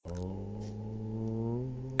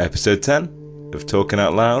Episode 10 of Talking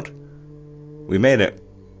Out Loud. We made it.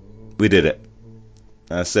 We did it.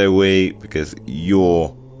 I say we because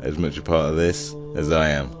you're as much a part of this as I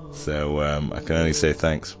am. So I can only say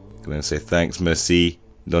thanks. I can only say thanks, merci,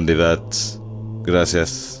 donde vas,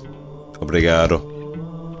 gracias, obrigado.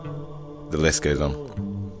 The list goes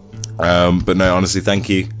on. But no, honestly, thank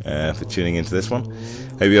you for tuning into this one.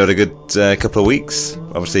 Hope you had a good couple of weeks.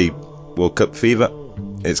 Obviously, World Cup fever.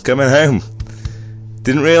 It's coming home.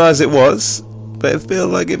 Didn't realise it was, but it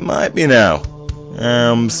feels like it might be now.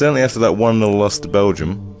 Certainly after that 1-0 loss to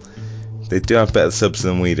Belgium. They do have better subs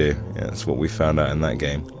than we do. Yeah, that's what we found out in that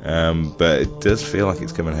game. But it does feel like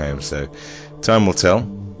it's coming home, so time will tell.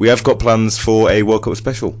 We have got plans for a World Cup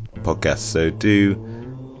special podcast, so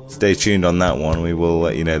do stay tuned on that one. We will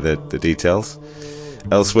let you know the details.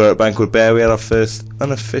 Elsewhere at Banquet Bear, we had our first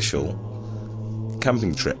unofficial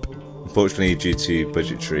camping trip. Unfortunately, due to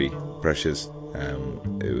budgetary pressures,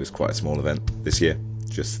 it was quite a small event this year,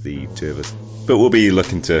 just the two of us. But we'll be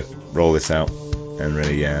looking to roll this out and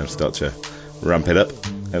really start to ramp it up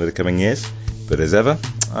over the coming years. But as ever,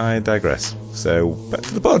 I digress. So back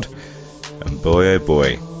to the pod. And boy oh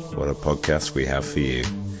boy, what a podcast we have for you.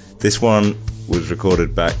 This one was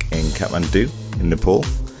recorded back in Kathmandu in Nepal.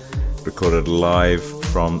 Recorded live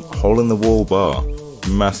from Hole in the Wall Bar.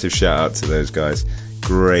 Massive shout out to those guys.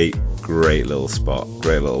 Great little spot.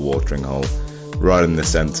 Great little watering hole. Right in the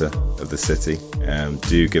centre of the city.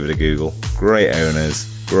 Do give it a Google. Great owners.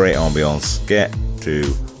 Great ambience. Get to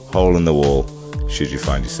Hole in the Wall should you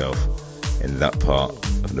find yourself in that part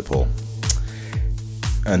of Nepal.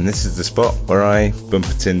 And this is the spot where I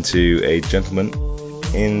bumped into a gentleman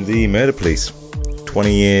in the murder police.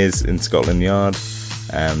 20 years in Scotland Yard,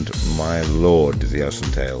 and my lord does he have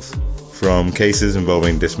some tales. From cases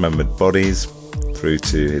involving dismembered bodies through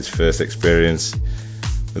to his first experience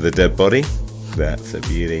with a dead body, that's a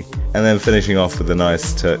beauty, and then finishing off with a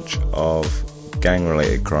nice touch of gang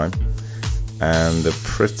related crime and a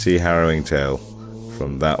pretty harrowing tale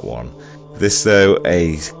from that one. This though,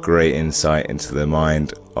 a great insight into the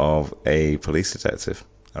mind of a police detective.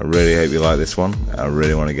 I really hope you like this one. I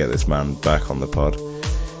really want to get this man back on the pod.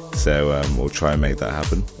 So we'll try and make that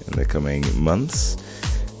happen in the coming months.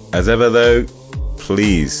 As ever though,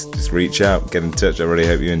 please just reach out, get in touch. I really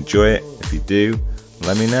hope you enjoy it. If you do,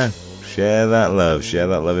 let me know. Share that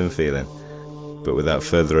loving feeling. But without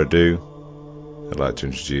further ado, I'd like to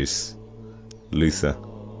introduce Luther,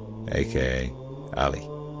 aka Ali.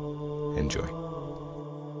 Enjoy.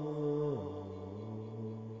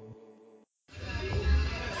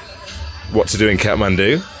 What to do in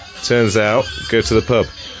Kathmandu? Turns out, go to the pub.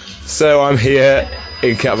 So I'm here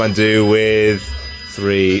in Kathmandu with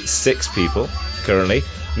 6 people currently.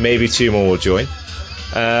 Maybe 2 more will join.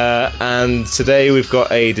 And today we've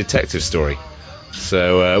got a detective story.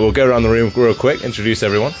 So we'll go around the room real quick, introduce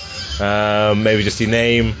everyone. Maybe just your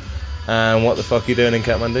name and what the fuck you're doing in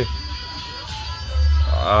Kathmandu.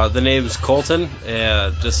 The name's Colton.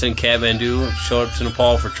 Just in Kathmandu. Showed up to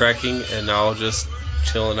Nepal for trekking and now just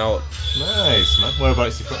chilling out. Nice, man.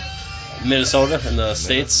 Whereabouts are you from? Minnesota in the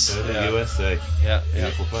States. Minnesota, USA. Yeah.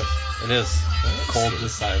 Beautiful place. It is. Cold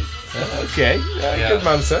this time. Okay. Good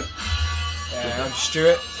man, sir. I'm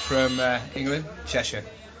Stuart from England, Cheshire.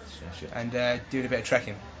 And doing a bit of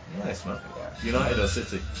trekking. Nice, man. United or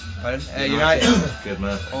City? Pardon? United. Good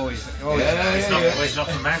man. Always. He's not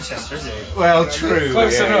from Manchester, is he? Well, true.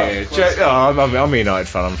 Close enough. I'm a United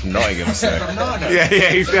fan. I'm from Nottingham, so. Yeah,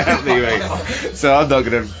 exactly, mate. So I'm not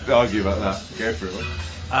going to argue about that. Go for it,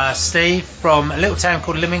 man. Steve from a little town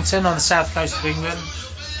called Lymington on the south coast of England.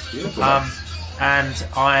 Beautiful. And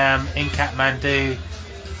I am in Kathmandu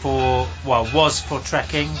was for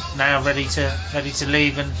trekking. Now ready to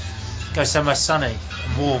leave and go somewhere sunny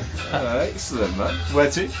and warm. Excellent, man. Where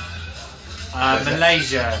to?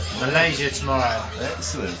 Malaysia tomorrow.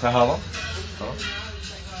 Excellent. For how long?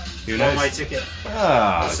 Who knows? One-way ticket.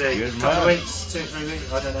 Ah, We'll see. good Couple of man. weeks, 2-3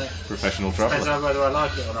 weeks, I don't know. Professional Depends traveller. on whether I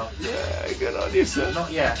like it or not. Yeah, good on you, sir.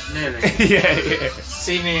 Not yet, nearly. yeah.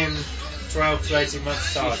 See me in 12 to 18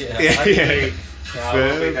 months' time. Yeah. I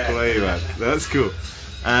will be there. Fair play, man. That's cool.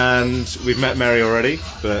 And we've met Mary already,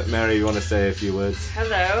 but Mary, you want to say a few words?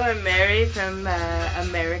 Hello, I'm Mary from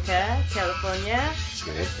America, California,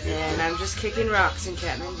 and I'm just kicking rocks in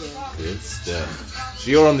Kathmandu. Good stuff.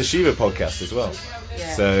 So you're on the Shiva podcast as well.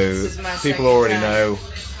 Yeah, So this is my people second already time. know.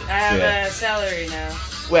 I have a salary now.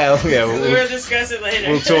 Well, yeah, We'll discuss it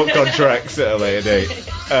later. we'll talk contracts at a later date.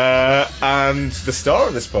 And the star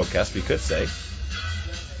of this podcast, we could say.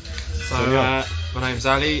 So, my name's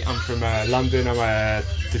Ali. I'm from London. I'm a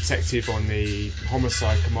detective on the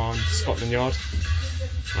Homicide Command, Scotland Yard.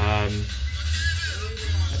 I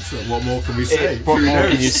So what more can we say? What more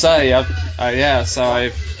can you say? Yeah, so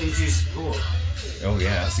I've. Who do you support? Oh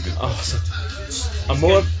yeah, that's a good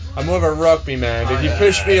one. I'm more of a rugby man. If you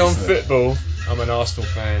push me on excellent. football, I'm an Arsenal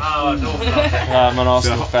fan. Oh, North London. I'm an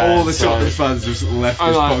Arsenal fan. all the so Tottenham fans have sort of left I'm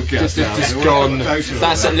this like, podcast now. just so gone. thanks for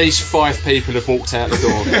That's that. at least 5 people have walked out the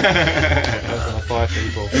door. Those are 5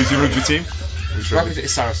 people. Who's your rugby team? Rugby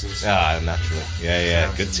is Saracens. Ah, naturally.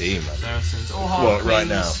 Yeah. Good team, man. Saracens. Or What, right Harlequins.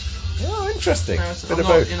 now? Oh, interesting. Saracens. Bit I'm of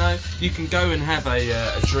not, both. you know, you can go and have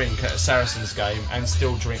a drink at a Saracens game and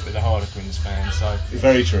still drink with a Harlequins fan. So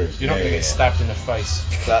Very true. you're not going to get stabbed in the face.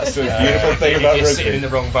 That's the beautiful thing if about you're sitting in rugby.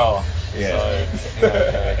 the wrong bar. Yeah. So,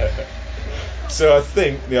 okay. So I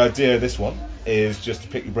think the idea of this one is just to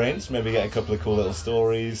pick your brains, maybe get a couple of cool little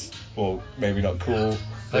stories, or maybe not cool,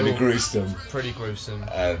 maybe were gruesome Pretty gruesome.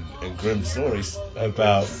 and grim stories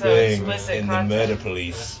about So being explicit in content. the murder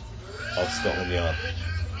police of Scotland Yard.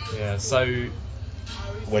 Yeah. So.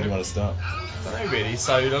 Where do you want to start? I don't know really.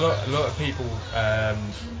 So a lot of people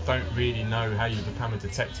don't really know how you become a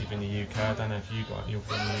detective in the UK. I don't know if you're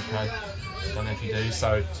from the UK. I don't know if you do.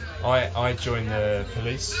 So I joined the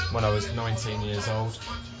police when I was 19 years old.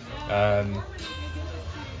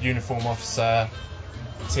 Uniform officer,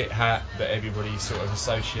 tit hat that everybody sort of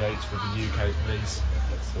associates with the UK police.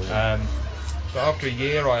 But after a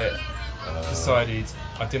year, I decided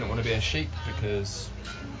I didn't want to be a sheep because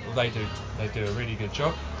they do a really good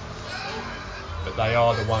job. But they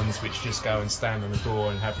are the ones which just go and stand on the door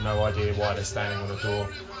and have no idea why they're standing on the door.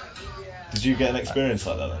 Did you get an experience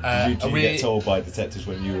like that then? Did you get told by detectives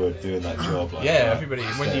when you were doing that job? Like, Yeah, right, everybody.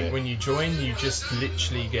 When you join, you just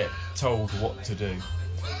literally get told what to do.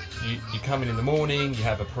 You come in the morning, you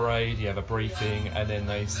have a parade, you have a briefing, and then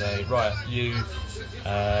they say, right,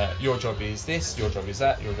 your job is this, your job is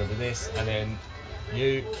that, your job is this, and then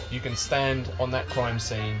you can stand on that crime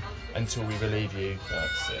scene until we relieve you.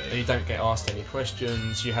 And you don't get asked any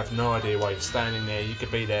questions. You have no idea why you're standing there. You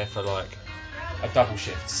could be there for like a double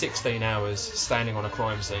shift, 16 hours standing on a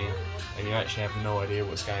crime scene, and you actually have no idea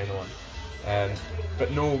what's going on.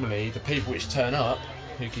 But normally, the people which turn up,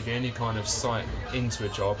 who give you any kind of sight into a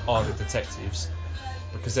job, are the detectives,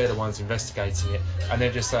 because they're the ones investigating it, and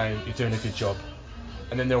they're just saying you're doing a good job,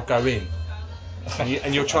 and then they'll go in,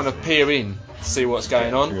 and you're trying to peer in to see what's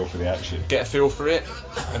going on, Feel for the action. get a feel for it,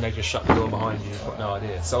 and they just shut the door behind you. You've got no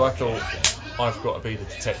idea. So I thought, I've got to be the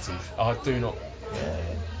detective. I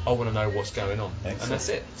want to know what's going on. Excellent. And that's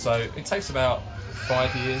it. So it takes about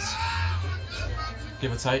 5 years,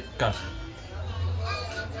 give or take. Go.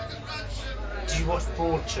 Do you watch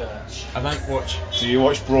Broadchurch? I don't watch. Do you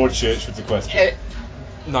watch Broadchurch with the question?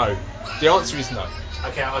 No. The answer is no.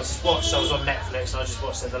 Okay, I was on Netflix and I just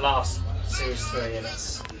watched the last series 3, and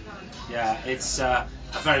it's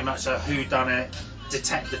very much a whodunit.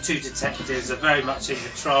 The 2 detectives are very much in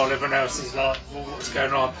control. Everyone else is like, well, what's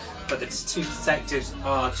going on? But the 2 detectives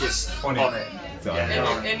are just on it.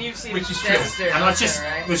 Yeah, And you've seen which is Dexter, true. And I just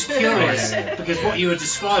right? was curious because what you were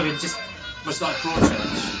describing just was like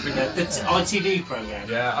Broadchurch, the ITV program.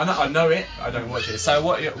 Yeah, I know it. I don't watch it. So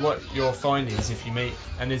what you're finding is if you meet,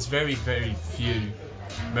 and there's very very few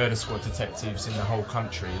murder squad detectives in the whole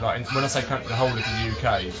country. Like when I say country, the whole of the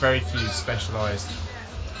UK, very few specialised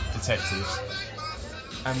detectives,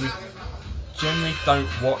 and we generally don't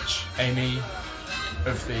watch any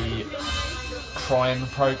of the crime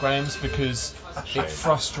programmes because it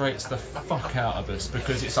frustrates the fuck out of us,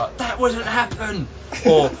 because it's like, that wouldn't happen,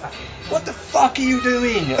 or what the fuck are you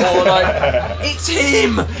doing, or like, it's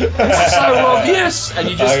him, it's so obvious, and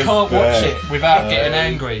you just can't watch it without getting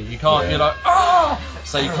angry. You can't. You're like,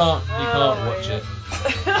 so you can't watch it,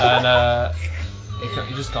 and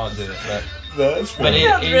you just can't do it. That's But it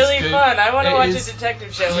sounds is really good. fun. I want to It watch is- a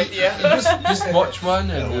detective show with you. just watch one,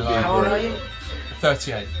 and That you're would be like, How old are you?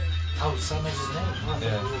 38. Oh, same age as me. Oh,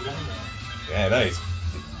 Yeah. we were younger. Yeah, no, he's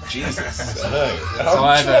Jesus. I know. So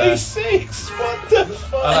I have a- 26. What the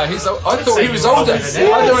fuck? I know, I thought he was older. I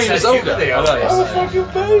thought he was older. I I'm a know. fucking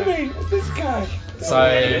baby. This guy. So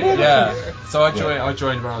yeah, so I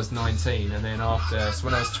joined when I was 19, and then after, so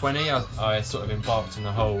when I was 20, I sort of embarked on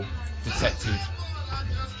the whole detective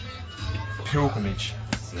pilgrimage.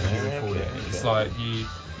 Yeah, Call it. okay, It's okay. like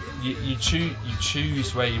you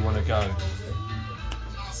choose where you want to go.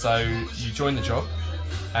 So you join the job,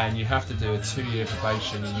 and you have to do a 2-year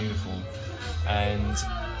probation in uniform. And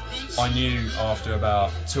I knew after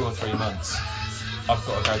about 2 or 3 months, I've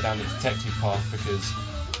got to go down the detective path, because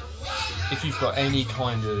if you've got any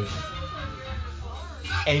kind of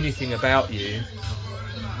anything about you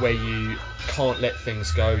where you can't let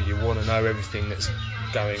things go, you want to know everything that's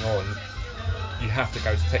going on, you have to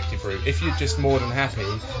go detective route. If you're just more than happy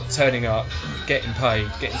turning up, getting paid,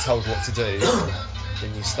 getting told what to do,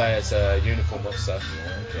 then you stay as a uniform officer.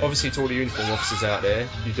 Obviously, to all the uniform officers out there,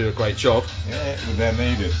 you do a great job. Yeah, but they're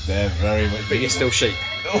needed. They're very much. But you're still sheep.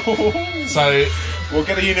 So we'll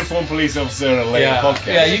get a uniform police officer in a later podcast.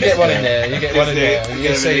 Yeah, you get one in there. You get one in there.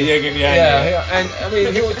 You see, yeah, and I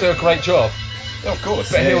mean, he'll do a great job. Of course.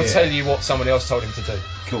 But he'll tell you what someone else told him to do.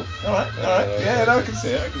 Cool. All right. Yeah, no, I can see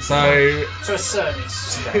it. So to a certain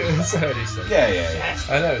extent. Yeah.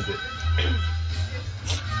 I know it.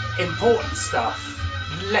 Important stuff,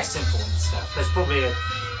 less important stuff. There's probably a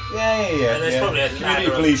There's probably a community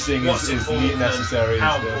ladder policing of what's is important necessary. and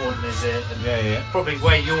how and stuff. important is it? And Yeah. probably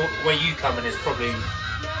where you come in is probably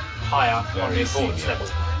high up on the Very importance senior. level.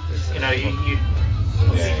 You know, you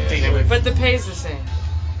Yeah. dealing with. But the pay's the same.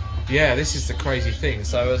 Yeah, this is the crazy thing.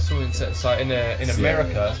 So I was talking to, so in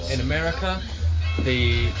America,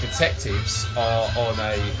 the detectives are on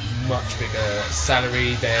a much bigger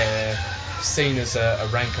salary. They're seen as a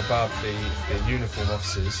rank above the uniform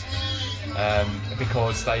officers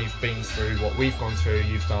because they've been through what we've gone through.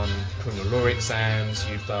 You've done criminal law exams,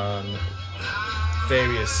 you've done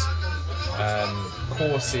various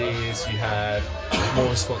courses, you have more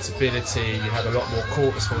responsibility, you have a lot more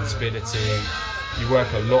court responsibility, you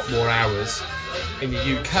work a lot more hours. In the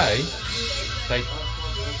UK, they,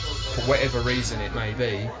 for whatever reason it may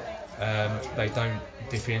be, they don't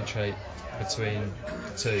differentiate between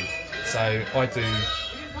the two. So I do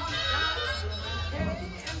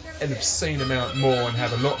an obscene amount more and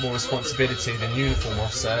have a lot more responsibility than a uniform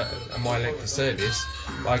officer and my length of service.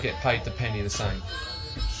 I get paid the penny the same.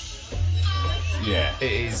 Yeah.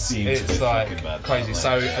 It's like crazy.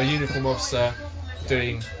 So a uniform officer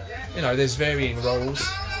doing, there's varying roles.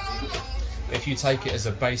 If you take it as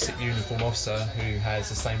a basic uniform officer who has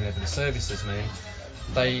the same level of service as me,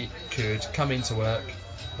 they could come into work,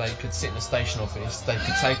 they could sit in a station office, they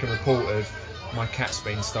could take a report of my cat's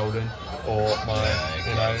been stolen or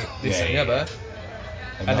my, this and the other,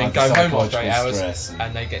 and then go home after 8 hours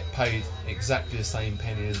and they get paid exactly the same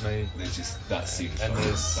penny as me. It's just, that seems and it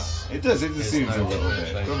just seems a little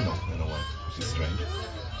bit criminal in a way, which is strange.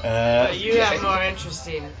 But you have more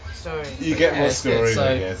interesting stories. You get more stories, so,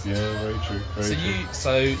 I guess. Yeah, very true.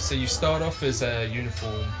 So you start off as a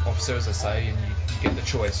uniform officer, as I say, and you get the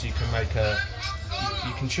choice. You can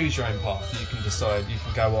you can choose your own path. You can decide. You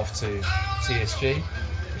can go off to TSG,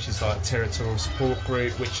 which is like Territorial Support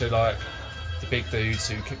Group, which are like the big dudes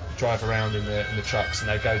who drive around in the trucks, and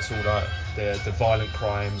they go to all like the violent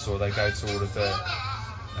crimes, or they go to all of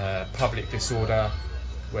the public disorder,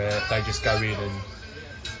 where they just go in and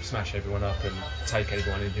smash everyone up and take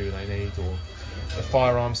everyone in who they need, or the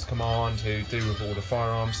firearms command who do with all the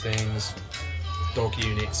firearms things, dog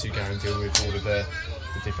units who go and deal with all of the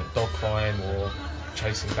different dog crime or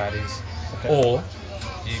chasing baddies, or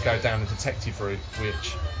you go down the detective route,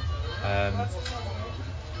 which as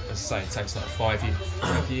I say, it takes like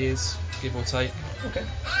 5 years, give or take, to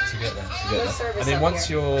get there. And then once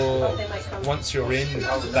you're in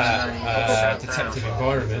that detective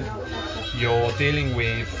environment, you're dealing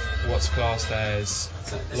with what's classed as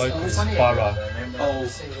local borough,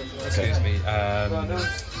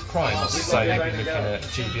 crimes. So you'll be looking at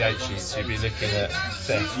GBHs, you'll be looking at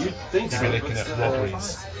theft, you'll be looking at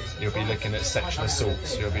robberies, you'll be looking at sexual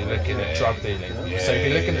assaults, you'll be looking at drug dealing. So you'll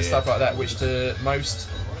be looking at stuff like that, which to most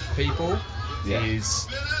people is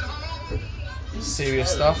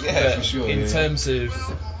serious stuff. But for sure, in terms of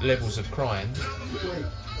levels of crime,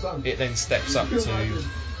 it then steps up to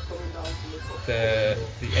the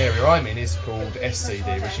area I'm in is called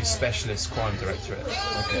SCD, which is Specialist Crime Directorate.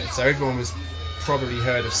 So everyone was probably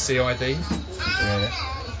heard of CID. You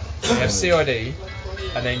have CID,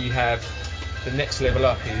 and then you have the next level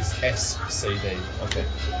up is SCD.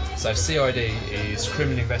 So CID is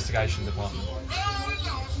Criminal Investigation Department.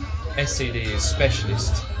 SCD is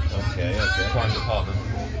Specialist Crime Department,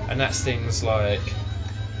 and that's things like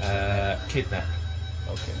kidnap,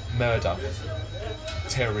 murder,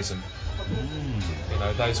 terrorism.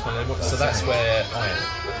 Those kind of levels. So that's where I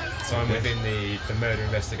am. So I'm within the murder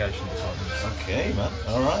investigation department. Okay, man.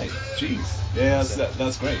 All right. Jeez. Yeah,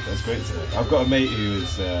 that's great. That's great to know. I've got a mate who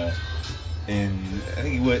is I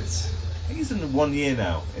think he's in 1 year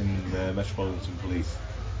now in the Metropolitan Police.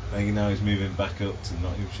 I think now he's moving back up to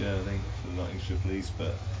Nottinghamshire, I think, for the Nottinghamshire Police.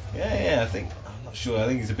 But I think, I'm not sure. I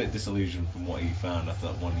think he's a bit disillusioned from what he found after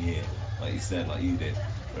that 1 year. Like you said, like you did,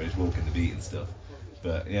 where he's walking the beat and stuff.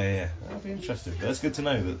 But yeah, that'd be interesting. But it's good to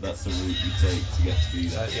know that that's the route you take to get to be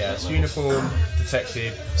that. Yeah, that it's level. uniform,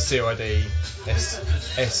 detective, CID,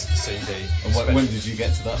 SCD. And when did you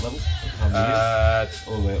get to that level? How many years?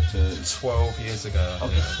 All the way up to 12 years ago. I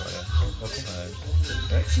think I got it. Okay. So,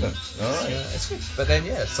 excellent. All right. yeah, it's good. But then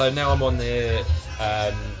so now I'm on the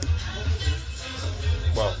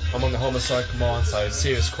I'm on the homicide command, so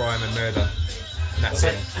serious crime and murder, and that's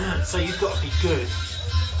it. So you've got to be good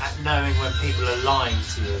at knowing when people are lying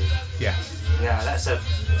to you. Yeah. Yeah, that's a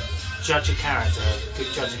judge of character,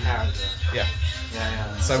 good judge of character. Yeah.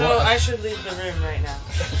 Yeah. So So what? I should leave the room right now.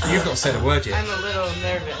 You've not said a word yet. I'm a little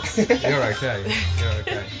nervous. You're okay. You're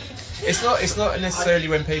okay. It's not necessarily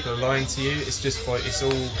when people are lying to you. It's just it's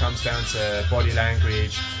all comes down to body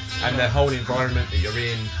language and the whole environment that you're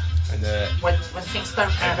in and the When things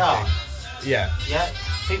don't add up. Yeah. Yeah.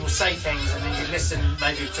 People say things and then you listen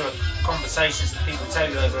maybe to conversations that people tell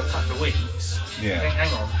you over a couple of weeks. Yeah. You think,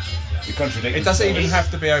 hang on. You contradict. It doesn't even have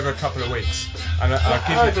to be over a couple of weeks. And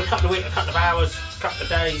Over a couple of weeks, a couple of hours, a couple of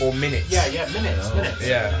days. or minutes. Yeah, minutes.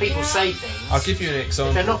 Yeah. People say things. I'll give you an example.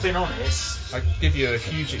 If they're not being honest. I'll give you a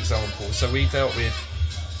huge example. So we dealt with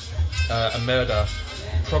a murder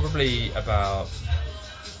probably about,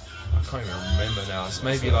 I can't even remember now, it's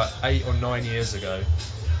maybe like 8 or 9 years ago.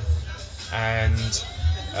 And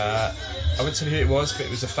I won't tell you who it was, but it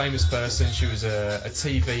was a famous person. She was a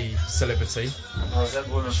TV celebrity. Oh, was that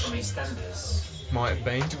woman from EastEnders? Might have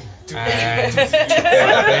been. And might have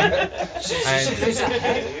been. And Who's that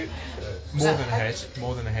head? more than a head.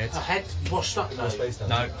 More than a head. A head washed up though.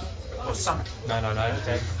 No. Or something. No.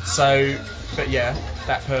 So, but yeah,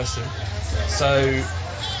 that person. So,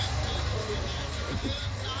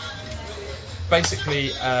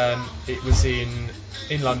 basically, it was in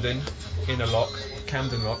London, in a lock,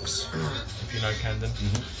 Camden Locks, if you know Camden.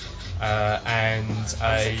 And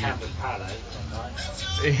Camden Palais, right?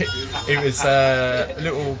 it was a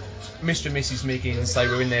little Mr. and Mrs. Miggins. They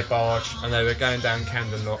were in their barge and they were going down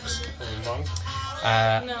Camden Locks.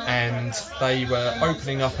 And they were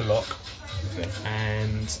opening up a lock,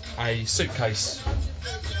 and a suitcase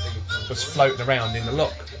was floating around in the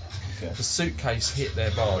lock. The suitcase hit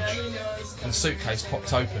their barge, and the suitcase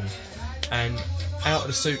popped open, and out of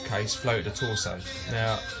the suitcase floated a torso.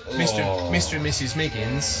 Now, Mr. and Mrs.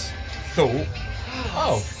 Miggins thought,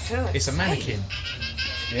 it's a mannequin.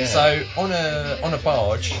 Yeah. So on a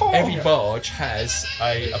barge, every barge has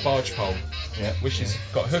a barge pole, which has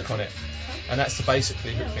got a hook on it. And that's to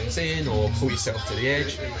basically hook things in or pull yourself to the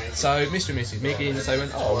edge. So Mr. and Mrs. Miggins, they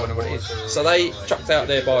went, I wonder what it is. So they chucked out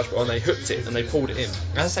their barge pole and they hooked it and they pulled it in.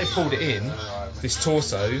 As they pulled it in, this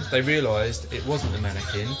torso, they realised it wasn't a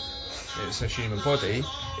mannequin, it was a human body.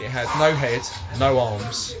 It had no head, no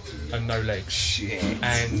arms, and no legs. Shit.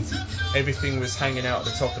 And everything was hanging out at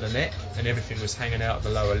the top of the neck, and everything was hanging out of the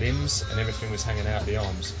lower limbs, and everything was hanging out of the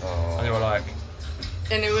arms. And they were like...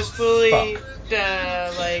 And it was fully,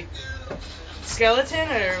 like... skeleton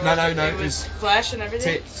or No, it was flesh and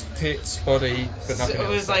everything? Tits, body, but nothing else. It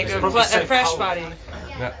was like a so fresh cold. body.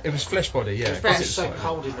 No, it was flesh body, yeah. Fresh. It's so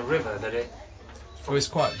cold in the river that it... It was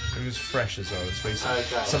fresh as well. It was recent.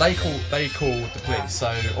 Okay. So they called the police.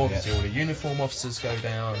 So obviously all the uniform officers go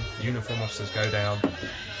down.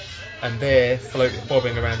 And there,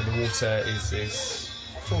 bobbing around in the water is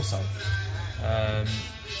torso.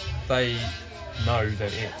 They know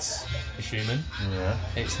that it's a human. Yeah.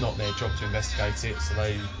 It's not their job to investigate it, so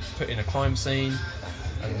they put in a crime scene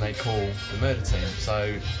and they call the murder team.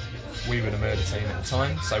 So we were the murder team at the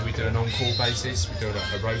time, so we do an on-call basis, we do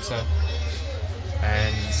a rota,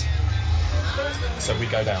 and so we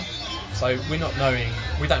go down. So we don't know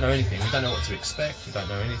anything, we don't know what to expect, we don't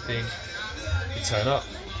know anything. We turn up,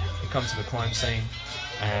 we come to the crime scene,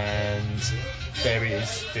 and there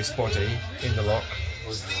is this body in the lock,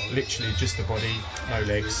 literally just the body, no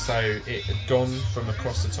legs. So it had gone from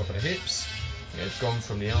across the top of the hips, it had gone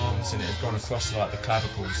from the arms, and it had gone across like the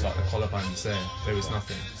clavicles, like the collarbones there. There was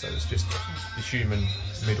nothing. So it was just the human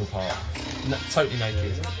middle part, totally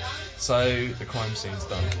naked. So the crime scene's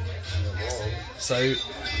done. So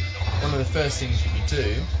one of the first things that you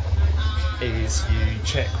do is you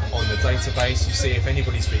check on the database, you see if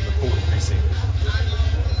anybody's been reported missing.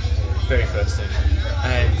 Very first thing.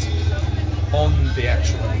 And on the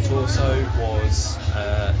actual torso was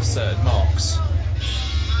certain marks.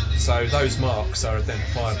 So those marks are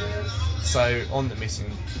identifiable. So on the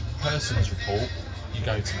missing persons report, you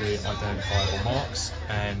go to the identifiable marks,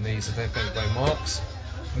 and these identifiable marks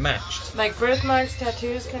matched. Like birthmarks,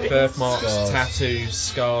 tattoos, kind of Birthmarks, Scars. tattoos,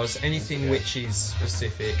 scars, anything which is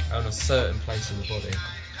specific on a certain place in the body.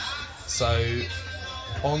 So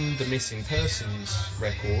on the missing persons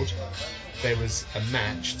record, there was a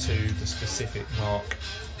match to the specific mark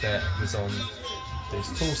that was on this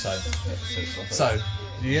torso. So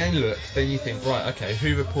you then look, then you think, right, okay,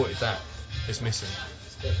 who reported that as missing?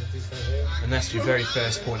 And that's your very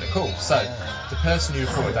first point of call. So the person who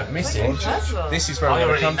reported that missing, this is where I I'm going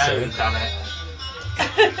already to come know to. who's done it.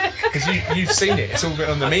 Because you've seen it, it's all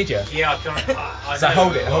written on the media. Yeah, I So know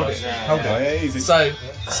hold who it, hold was, it, yeah. hold Yeah, it. easy.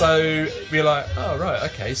 So we're like, oh right,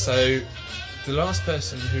 okay. So the last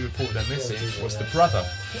person who reported them missing was the brother.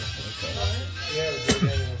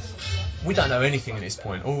 We don't know anything at this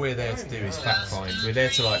point. All we're there to do is fact find. We're there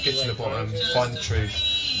to like get to the bottom, find the truth,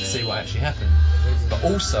 see what actually happened. But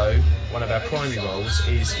also, one of our primary roles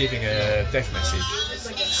is giving a death message.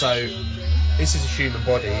 So this is a human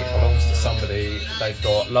body, belongs to somebody. They've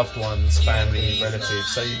got loved ones, family, relatives.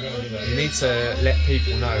 So you need to let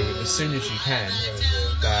people know as soon as you can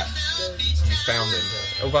that you found them.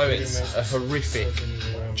 Although it's a horrific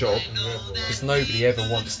job, because nobody ever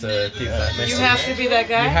wants to give that message. You have to be that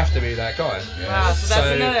guy? You have to be that guy. Wow, so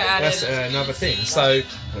that's another added. That's another thing. So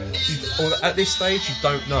at this stage, you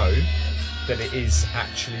don't know that it is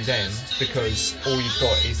actually them, because all you've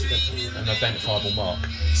got is an identifiable mark.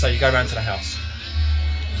 So you go round to the house,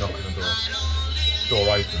 knock on the door,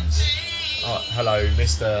 door opens. Oh, hello,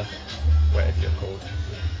 Mr. whatever you're called.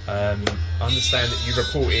 I understand that you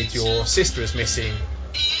reported your sister as missing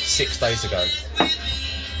 6 days ago. And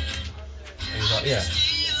he's like, yeah.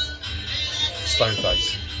 Stone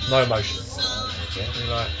face, no emotion. And you're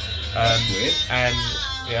like, weird. and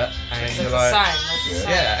yeah, and That's you're a like, sign. That's a sign.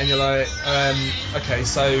 yeah, and you're like, okay,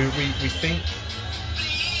 so we think,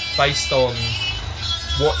 based on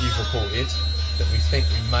what you've reported, that we think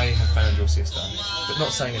we may have found your sister, but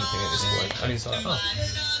not saying anything at this point. And he's like, oh,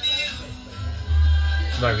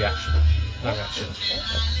 no reaction.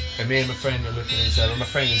 And me and my friend are looking at each other. My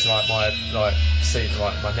friend is like my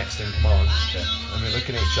next in command, and we're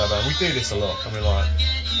looking at each other. And we do this a lot, and we're like,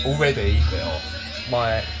 already,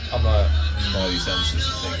 I'm like, Spidey senses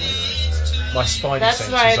thing. my spidey senses.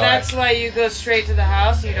 That's why you go straight to the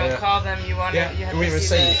house. You don't Yeah. call them. You want to. You have we to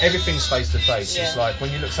receive see everything's face to face. It's Yeah. like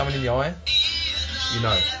when you look someone in the eye, you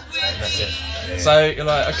know, and that's it. Yeah. So you're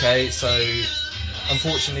like, okay, so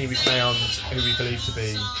unfortunately we found who we believe to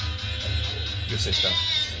be your sister,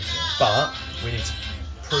 but we need to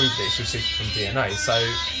prove that it's your sister from DNA. So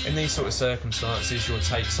in these sort of circumstances, you'll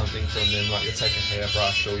take something from them, like you'll take a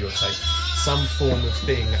hairbrush, or you'll take some form of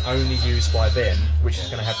thing only used by them, which is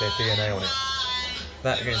going to have their DNA on it.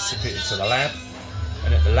 That gets submitted to the lab,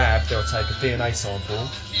 and at the lab they'll take a DNA sample,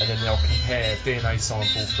 and then they'll compare DNA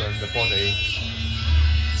sample from the body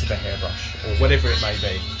to the hairbrush, or whatever it may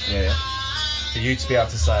be. Yeah. For you to be able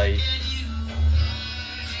to say,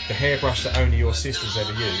 the hairbrush that only your sister's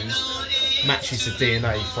ever used matches the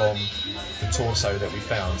DNA from the torso that we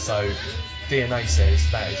found. So DNA says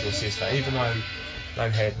that is your sister, even though no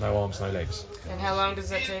head, no arms, no legs. And how long does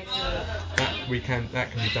that take?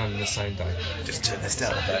 That can be done in the same day. Just turn this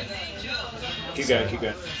down a bit. Keep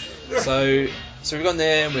going. So we've gone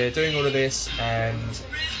there and we're doing all of this, and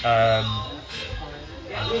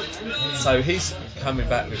so he's coming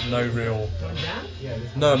back with no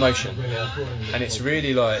emotion, and it's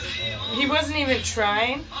really like, He wasn't even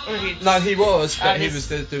trying, or he. no, he was, but This-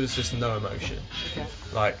 there was just no emotion, Okay.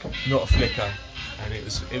 like not a flicker, and it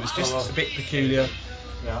was just a bit peculiar.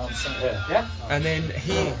 Yeah. And then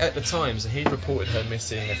he, at the times, he'd reported her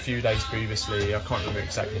missing a few days previously. I can't remember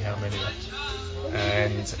exactly how many,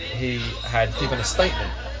 and he had given a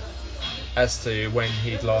statement as to when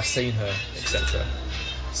he'd last seen her, etc.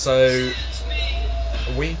 So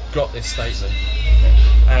we got this statement,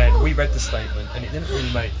 and we read the statement, and it didn't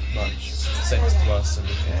really make much sense to us, and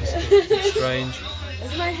it was a bit strange,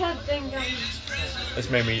 Is my head thing going?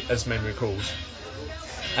 as memory recalls.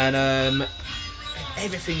 And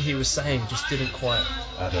everything he was saying just didn't quite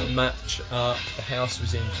match up. The house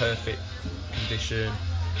was in perfect condition,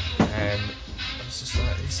 and I was just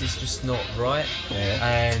like, this is just not right.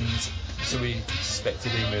 Yeah. And so we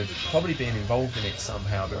suspected him of probably being involved in it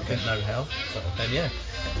somehow, but we didn't know how. And yeah,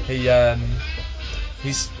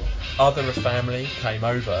 his other family came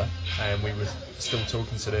over, and we were still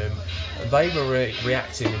talking to them. They were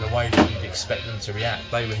reacting in a way that you'd expect them to react.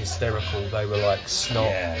 They were hysterical. They were like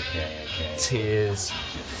snot, tears,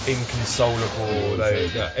 inconsolable.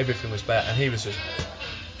 Everything was bad, and he was just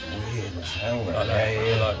Weird as hell, man. like that.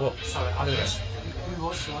 Yeah. Like, what? Sorry, I missed. Who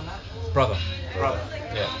was on that? Brother. Brother.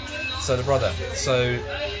 Yeah. So the brother. So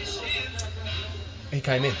he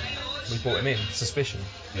came in. We brought him in. Suspicion.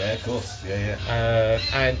 Yeah, of course. Yeah.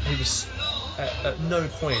 And he was at no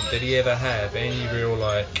point did he ever have any real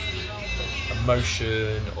like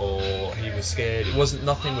emotion or he was scared.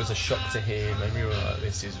 Nothing was a shock to him, and we were like,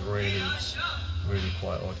 this is really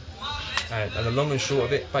quite odd. And the long and short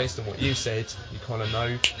of it, based on what you said, you kind of know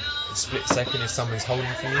the split second if someone's holding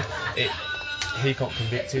for you. He got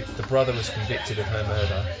convicted. The brother was convicted of her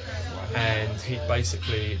murder, and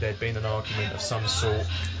there'd been an argument of some sort.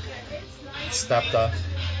 Stabbed her.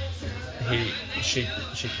 She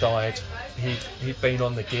died. He'd been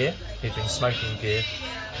on the gear. He'd been smoking gear,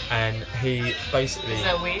 and he basically. Is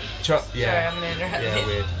that weed? Sorry, I'm gonna interrupt you.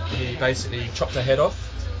 weird. He basically chopped her head off.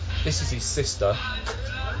 This is his sister.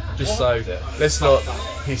 Just so let's not.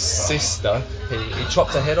 His sister. He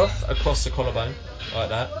chopped her head off across the collarbone like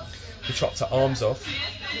that. He chopped her arms off.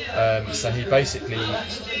 So he basically,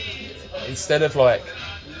 instead of like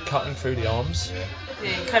cutting through the arms,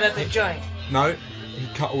 He cut out the joint. no, he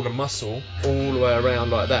cut all the muscle all the way around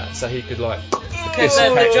like that, so he could like Cut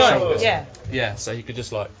out the joint. shoulders. Yeah. So he could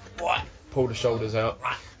just like pull the shoulders out.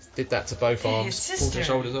 Did that to both arms. His Pulled the sister.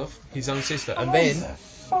 shoulders off. His own sister, and then.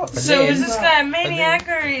 So was this guy a maniac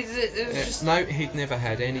or it was just? No, he'd never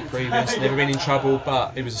had any previous, never been in trouble,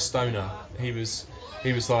 but he was a stoner. He was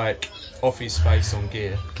like off his face on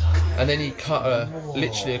gear, and then he cut her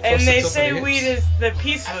literally across And the they top say of the weed hips. is the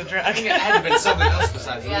peaceful drug. I think it had been something else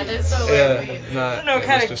besides Yeah, weed. there's so Yeah, weird. no, I don't know what it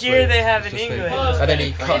kind was of just gear weed. they have Just in weed. England. And then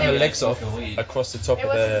he cut her legs off across the top of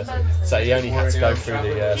the, so he only had to go through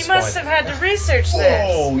the He spine. must have had to research this.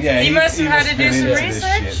 Oh, yeah. He must have had to do been some into this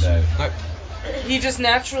research? shit, though. No, He just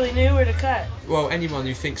naturally knew where to cut. well, anyone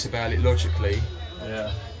who thinks about it logically,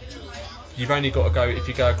 Yeah. you've only got to go, if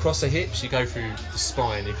you go across the hips, you go through the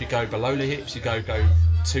spine. If you go below the hips, you go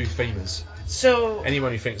 2 femurs. So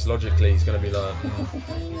Anyone who thinks logically is going to be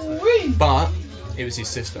like, but it was his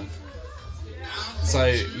sister. So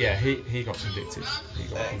yeah, he got convicted.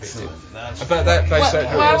 Excellent. That's But that basically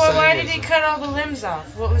why did he cut all the limbs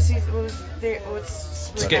off? What's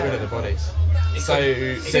to get rid of the bodies. So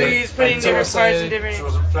he's putting different parts in different. She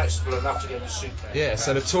wasn't flexible enough to get in the suitcase. yeah,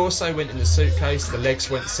 so the torso went in the suitcase, the legs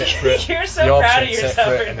went separate, You're so the arms proud of went yourself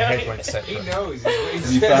separate, for and the head knowing went He separate. knows.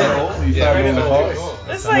 You found it all? You Yeah, found all the yeah. parts?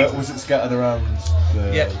 It's like Where was it scattered around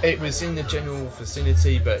the... Yeah, it was in the general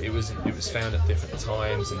vicinity, but it was found at different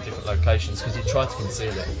times and different locations because he tried to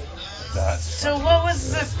conceal it. That's... So what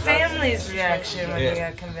was the family's reaction when he Yeah.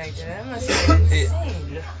 got convicted? That must have been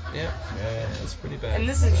insane. Yeah, it's pretty bad. And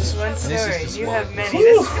this is just one this is story. just You one. have many.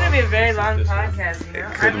 This is going to be a very long podcast, you know?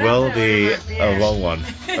 Could I'm not well gonna be order more beer. a long one.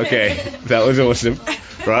 Okay, that was awesome.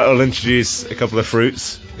 Right, I'll introduce a couple of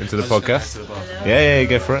fruits into the podcast. Yeah, you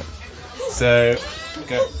go for it. So,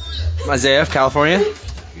 go. Isaiah, California. Good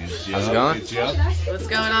job, How's it going? Good job. What's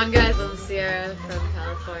going on, guys? I'm Sierra from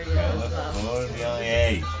California as well.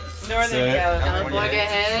 California. Northern So- California,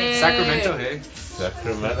 hey! Sacramento, hey?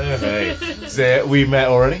 Sacramento, hey. So, we met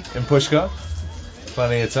already in Pushkar.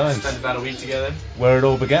 Plenty of times. Spent about a week together. Where it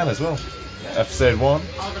all began as well. Episode 1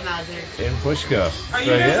 All the magic. in Pushkar. Are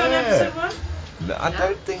you guys on episode 1? No, I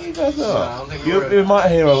don't think you guys I are. don't think You, we're- you might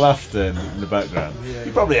hear a laughter in the background.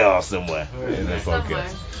 You probably are somewhere in the Somewhere.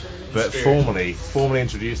 podcast. But formally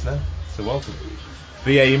introduced now, so welcome.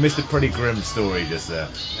 But yeah, you missed a pretty grim story just there.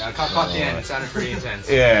 Yeah, I caught the end. It sounded pretty intense.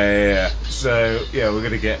 Yeah. So yeah, we're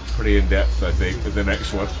gonna get pretty in depth, I think, with the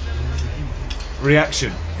next one.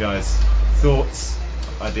 Reaction, guys. Thoughts,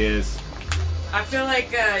 ideas, I feel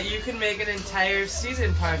like you could make an entire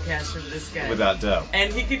season podcast from this guy. without doubt.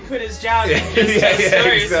 And he could quit his job Yeah, and just yeah, tell yeah,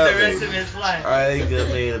 stories exactly. for the rest of his life. I think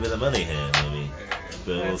it'll be a bit of money here, maybe,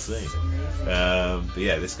 but we'll see. But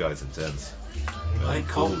yeah, this guy's intense. I think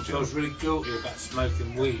Cool Colton job. feels really guilty about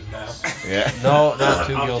smoking weed now. Yeah. No, not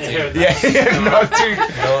too After guilty. hearing Yeah, that. not too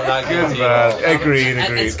No, not good, guilty. man. Agreed.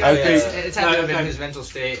 It's I think. it's had to have been his mental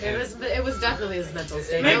state. It was definitely his mental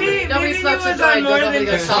state. Maybe nobody he smokes was a joint, on more goes than over to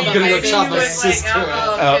go just chop weed. up Gonna go Maybe he chop my was like sister.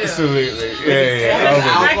 alcohol. Absolutely. Yeah. I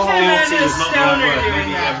Alcohol can imagine a is not the right stoner word, doing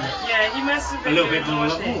maybe, that. Yeah, he must have A been little bit doing more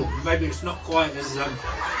more like, things. oh, maybe it's not quite as Yeah.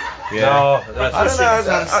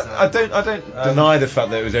 I don't know. I don't deny the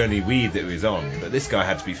fact that it was only weed that he was on, but this guy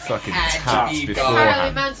had to be fucking Had to tapped be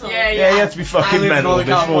beforehand. mental. Yeah, he had to be fucking mental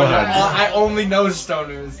beforehand. I only know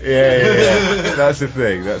stoners. Yeah. That's the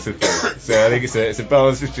thing. So I think it's a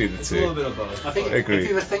balance between the It's a little two. bit of both. I think Agreed. if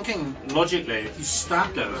you were thinking logically, if you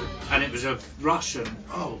stabbed her and it was a Russian,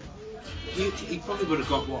 he probably would have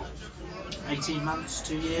got what, 18 months,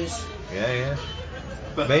 2 years. Yeah.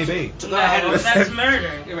 But Maybe. to go ahead No, and that's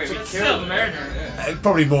murder. Yeah, wait, we That's killed still him. murder.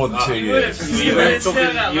 Probably more than 2 You would've- years. you would don't have still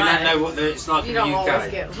got you life. don't know what it's like You in don't the always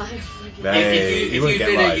UK. get life. No, If you wouldn't did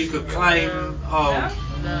get it, life. you could claim,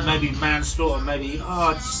 maybe manslaughter, maybe,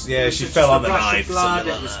 Yeah, it's she just fell a on the rush of knife, blood, something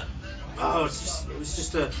it like was that.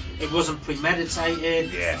 it wasn't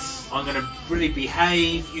premeditated. Yes. I'm going to really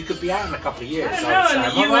behave. You could be out in a couple of years. I don't I would say. know. Am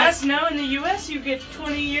In the I right? U.S., no. In the U.S., you get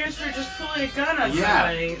 20 years for just pulling a gun on Yeah.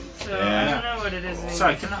 somebody. So Yeah. I don't know what it is anymore.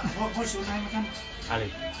 Sorry, what's your name again?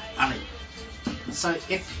 Ali. Ali. So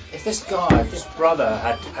if this guy, this brother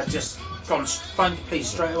had just phoned the police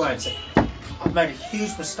straight away and said, I've made a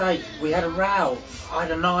huge mistake. We had a row. I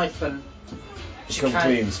had a knife and she Come came,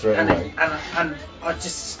 clean straight and away. And I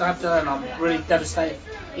just stabbed her and I'm really devastated.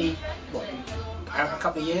 Out in a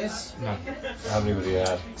couple of years? No. How many would he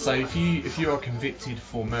have? So if you are convicted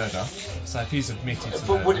for murder, so if he's admitted to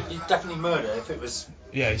But would murder, it be definitely murder if it was?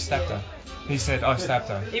 yeah, he stabbed her. He said, I stabbed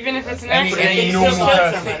her. Even if it's an Any- accident, any you normal still killed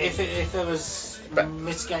person- somebody. If there was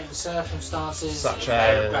mitigating circumstances, Such they were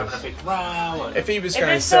as- having a big row. And If he was If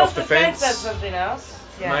going it's self-defense, self-defense, that's something else.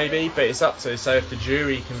 Yeah. maybe, but it's up to. So if the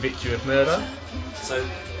jury convict you of murder, so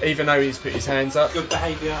even though he's put his hands up, good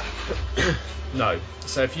behaviour. no.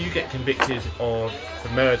 So if you get convicted of the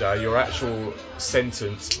murder, your actual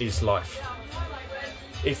sentence is life.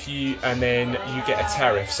 And then you get a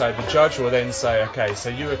tariff. So the judge will then say, okay, so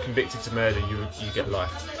you were convicted to murder, you get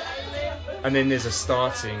life. And then there's a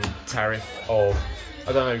starting tariff of,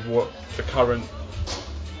 I don't know what the current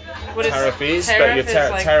What is tariff is, tariff but your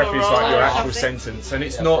is like tariff is parole like your or actual something? sentence, and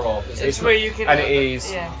it's not. It's where you can. and it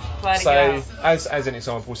is. Yeah. Apply to So get out. as an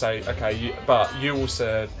example, say okay, but you will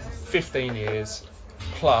serve 15 years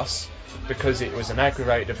plus because it was an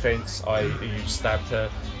aggravated offence, i.e. you stabbed her,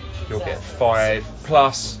 you'll get 5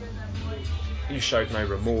 plus. You showed no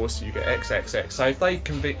remorse, you get XXX. So if they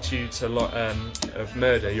convict you to of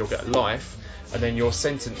murder, you'll get life, and then your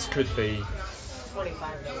sentence could be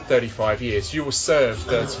 35 years. You will serve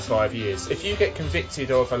 35 years. If you get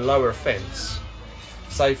convicted of a lower offence,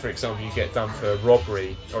 say for example you get done for a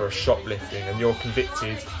robbery or a shoplifting, and you're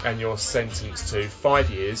convicted and you're sentenced to 5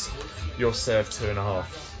 years, you'll serve 2.5.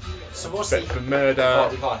 So what's But for murder,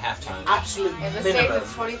 We call it halftime. absolute In the minimum? States,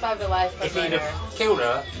 it's 25 to life for If he'd murder. have killed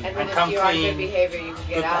her And then come if you're on good clean, behavior, you can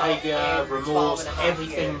good get out behaviour, in remorse, 12 and a half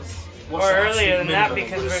everything. years. What's Or the earlier absolute than that minimum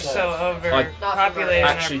because would we're have so served? overpopulated in our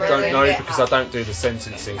actually Murder, don't you know get because out. I don't do the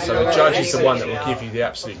sentencing. So I the know, judge but is the anyway, one that you will know, give you the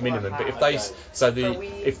absolute minimum. But if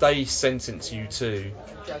we- they sentence you to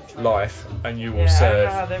life and you will Yeah, I don't know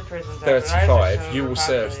serve how their prisons are, but ours are 35, so you will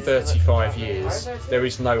serve overpopulated. 35 years. There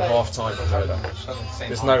is no half time for murder.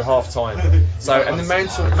 There's no half time. So and the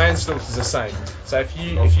manslaughter is the same. So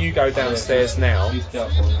if you go downstairs now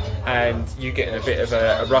and you get in a bit of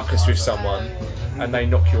a ruckus with someone and they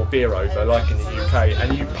knock your beer over, like in the UK,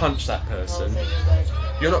 and you punch that person,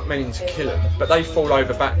 you're not meaning to kill them, but they fall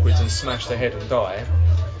over backwards and smash their head and die,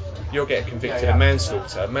 you'll get convicted of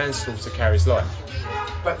manslaughter. Manslaughter carries life.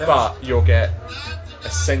 But you'll get a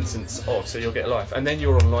sentence of, so you'll get life. And then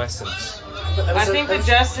you're on licence. I think the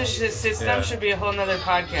justice system Yeah. should be a whole nother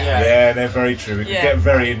podcast. Yeah, they're very true. We could Yeah. get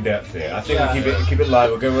very in depth here. I think Yeah. we'll keep it light.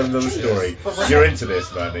 We'll go with another story. But You're into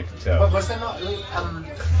this, man. I can tell. But was there not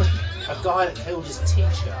a guy that killed his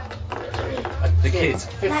teacher? The kid.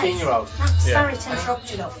 15-year-old. Sorry to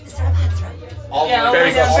interrupt you, love. Is there a bathroom? All Yeah, the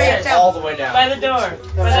way all the way down. down. All the way down. By the door.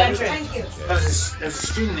 By the entrance. Thank you. There was a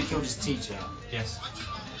student that killed his teacher. Yes.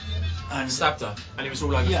 And Stabbed her, and it was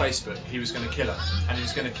all over Yeah. Facebook. He was going to kill her, and he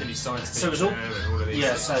was going to kill his science So it was teacher all- and all of these yeah,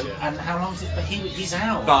 things. so, and how long is it? But he's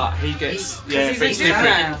out. But he gets, he's but a it's juvenile.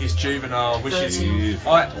 different. He's juvenile, which is,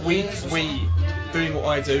 we doing what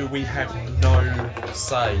I do, we have no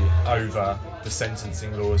say over the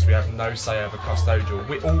sentencing laws. We have no say over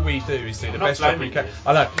custodial. All we do is do the not best job we blaming can. you.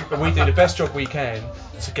 I know, but we do the best job we can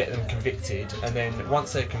to get them convicted, and then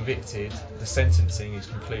once they're convicted, the sentencing is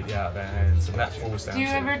completely out of our hands, and that falls down Do you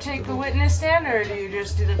to ever take the a law. witness stand, or do you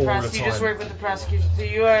just do the All prosecution? the You just time. work with the prosecution. So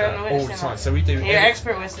you are on the witness all the stand. time. So we do. You're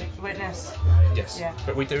expert witness. Yes. Yeah.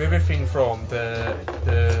 But we do everything from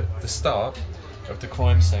the start of the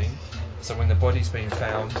crime scene. So when the body's been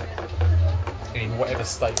found in whatever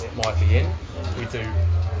state it might be in, we do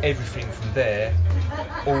everything from there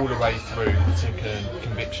all the way through to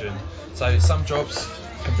conviction. So some jobs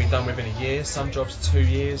can be done within a year, some jobs 2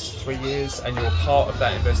 years, 3 years, and you're part of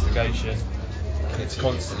that investigation. It's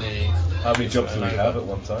constantly. How many jobs do we have at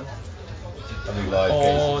one time? How many live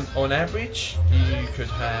cases? On average, you could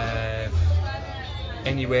have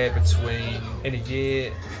anywhere between, in a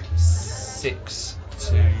year, 6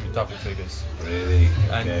 to double figures. Really?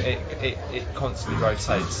 And Okay. it constantly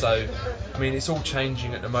rotates. So, I mean, it's all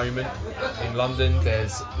changing at the moment. In London, there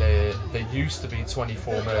used to be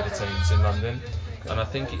 24 murder teams in London, and I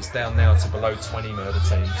think it's down now to below 20 murder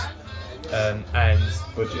teams. And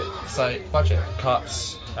Budget. so budget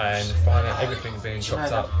cuts and finance, everything being chopped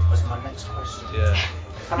that up. was my next question. Yeah.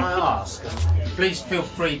 Can I ask? Please feel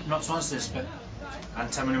free not to answer this, but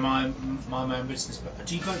and tell me my own business. But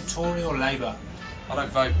do you vote Tory or Labour? I don't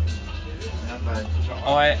vote. You don't vote.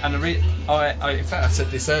 In fact, I said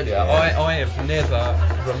this earlier. I have never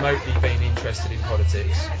remotely been interested in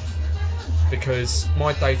politics because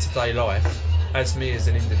my day-to-day life, as me as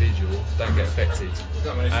an individual, don't get affected.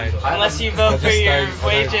 And Unless you vote for your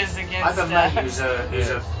wages I against. have a mate who's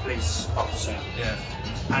a police officer. Yeah.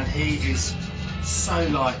 And he is so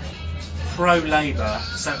like pro-Labour,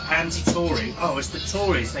 so anti-Tory. Oh, it's the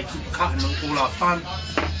Tories, they keep cutting all our fun.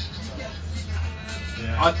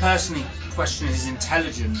 Yeah. I personally question his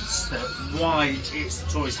intelligence, that why it's the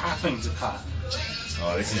Tories having to cut.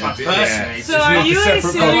 Oh, this is personally. So are you a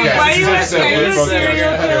serial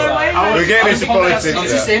killer? We're getting into politics. I'm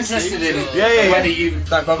just interested in whether you...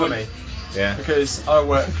 Don't bother me. Yeah. Because I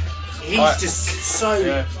work... He's just so...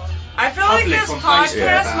 Yeah. I feel like public this on podcast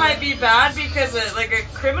Facebook. might be bad because like a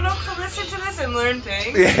criminal could listen to this and learn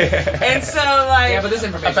things. Yeah. And so like Yeah, but this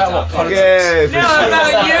information About what politics? Yeah.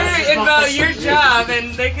 no, about your job,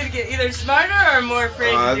 and they could get either smarter or more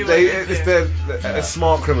afraid to do what they do.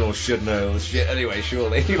 Smart criminals should know shit anyway,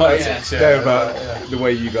 surely. Politics, Know about the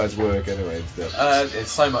way you guys work anyway and stuff.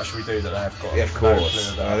 It's so much we do that they have got. Yeah, of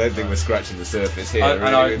course. I don't think we're scratching the surface here. And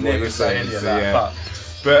really, I with what never you're say saying, any of so, that. yeah.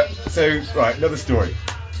 But so right, another story.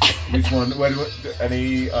 Which one?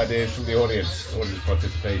 Any ideas from the audience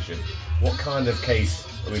participation? What kind of case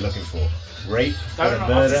are we looking for? Rape? Don't know, I've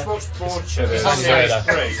Murder? just watched Broadchurch. It's It's murder.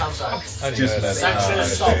 series 3. Sounds like. Just murder. Sexual Oh,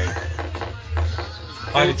 assault. okay.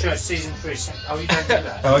 Broadchurch season 3. Oh, you don't do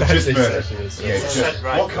that? Oh, just Don't murder. think so. Yeah, It's just,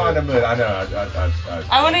 right. what kind of murder? I know.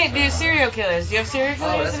 I want to do serial killers. Do you have serial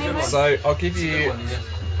killers in England? So I'll give you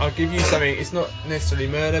something. It's not necessarily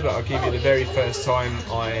murder, but I'll give you the very first time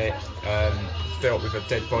I dealt with a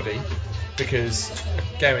dead body, because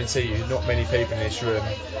I guarantee you, not many people in this room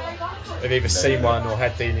have either seen one or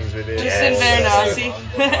had dealings with it. Just in there, Nazi.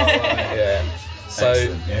 Yeah. So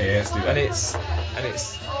Yeah, let's do that. and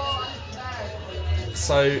it's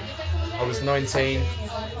so I was 19.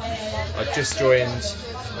 I'd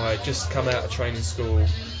just come out of training school,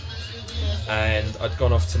 and I'd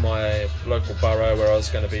gone off to my local borough where I was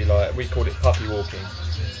going to be like, we called it puppy walking,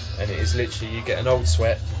 and it is literally, you get an old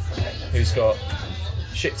sweat who's got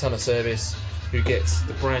shit ton of service, who gets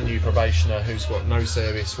the brand new probationer who's got no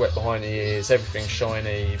service, wet behind the ears, everything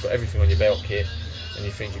shiny, you've got everything on your belt kit, and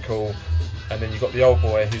you think you're cool. And then you've got the old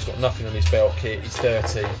boy who's got nothing on his belt kit, he's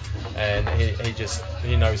dirty, and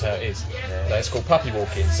he knows how it is. So it's called puppy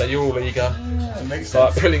walking. So you're all eager,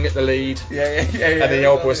 like pulling at the lead, Yeah. and the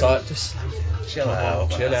old boy's like, just Chill out,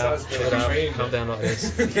 calm down like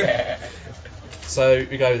this. Yeah. So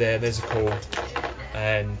we go there, there's a call,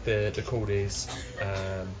 and the call is,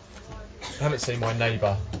 I haven't seen my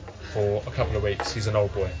neighbour for a couple of weeks, he's an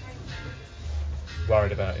old boy.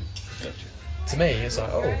 Worried about him. To me, it's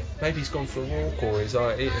like, oh, maybe he's gone for a walk, or he's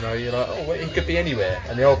like, you're like, oh, well, he could be anywhere.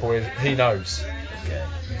 And the old boy, he knows. Okay.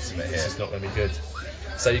 This is not going to be good.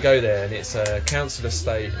 So you go there, and it's a council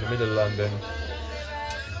estate in the middle of London,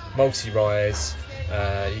 multi-rise.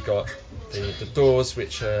 You got the doors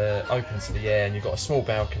which are open to the air, and you've got a small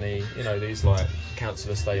balcony. You know, these like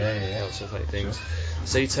council estate things.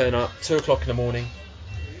 So you turn up 2 o'clock in the morning.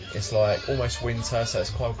 It's like almost winter, so it's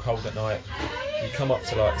quite cold at night. You come up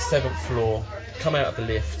to like the 7th floor, come out of the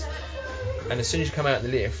lift, and as soon as you come out of the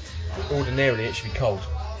lift, ordinarily it should be cold.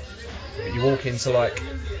 But you walk into like,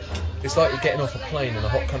 it's like you're getting off a plane in a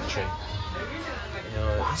hot country.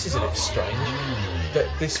 This is a bit strange. But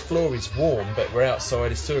this floor is warm, but we're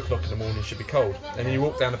outside, it's 2 o'clock in the morning, it should be cold. And then you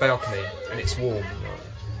walk down the balcony, and it's warm. And you're like,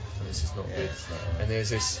 oh, this is not good. And there's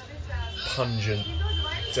this pungent,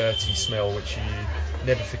 dirty smell which you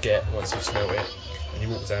never forget once you've smelled it. And you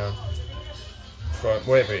walk down,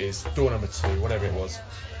 wherever it is, door number 2, whatever it was.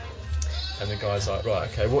 And the guy's like, right,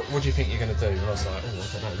 okay, what do you think you're going to do? And I was like, oh,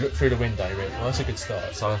 I don't know, look through the window. He went, well, that's a good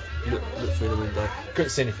start. So I look through the window,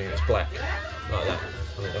 couldn't see anything, it was black, like that.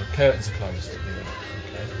 The curtains are closed.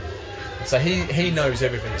 Okay. So he knows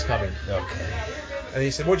everything that's coming. Okay. And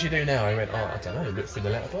he said, what do you do now? He went, oh, I don't know, look through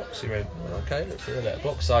the letterbox. He went, well, okay, look through the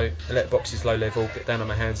letterbox. So the letterbox is low level, get down on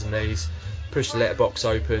my hands and knees, push the letterbox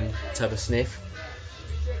open to have a sniff.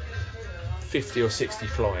 50 or 60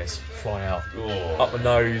 flies fly out. Up my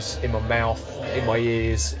nose, in my mouth, in my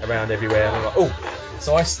ears, around everywhere. And I'm like, oh.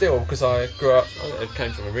 So I still, because I grew up, I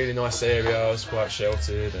came from a really nice area, I was quite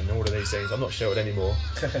sheltered and all of these things. I'm not sheltered anymore,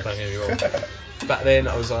 don't get me wrong. Back then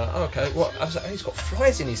I was like, oh, okay, what? I was like, he's got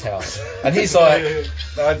flies in his house. And he's like,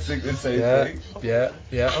 I'd think the same thing.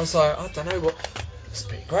 Yeah. I was like, I don't know what, it's a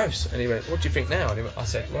bit gross. And he went, what do you think now? And I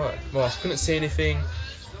said, right, well, I couldn't see anything.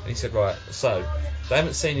 And he said, right, so they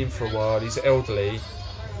haven't seen him for a while. He's elderly.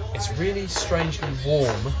 It's really strangely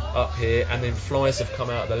warm up here, and then flies have come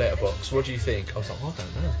out of the letterbox. What do you think? I was like, I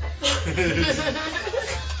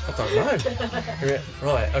don't know. He went,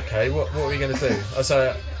 right, okay, what are we going to do? I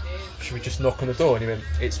said, should we just knock on the door? And he went,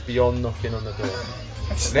 it's beyond knocking on the door.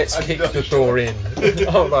 Let's kick the door in. I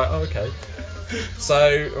was like, oh, okay.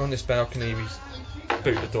 So on this balcony, we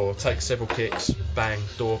boot the door, take several kicks, bang,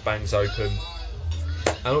 door bangs open.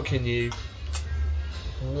 And what can you,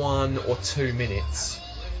 1 or 2 minutes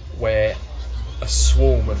where a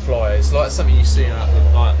swarm of flies, like something you see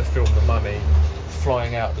like the film The Mummy,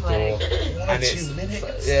 flying out the door. 1 or 2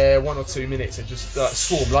 minutes? Yeah, 1 or 2 minutes, and just like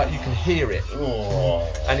swarm, like you can hear it. Oh.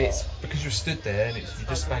 And it's because you're stood there, and you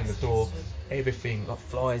just bang the door. Everything, like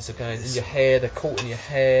flies are going in your hair, they're caught in your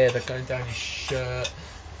hair, they're going down your shirt.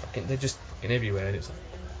 They're just fucking everywhere, and it's like,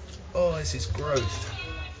 oh, this is gross.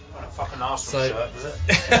 What a fucking arse shirt, was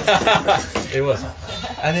it? It was.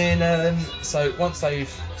 And then, so once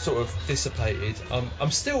they've sort of dissipated,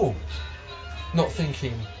 I'm still not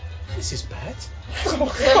thinking, this is bad.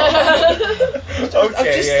 Okay,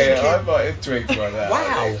 I'm not intrigued by that.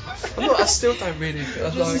 Wow. I still don't really.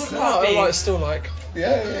 I'm still like,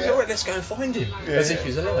 yeah. All right, let's go and find him, as if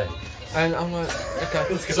he's alive. And I'm like,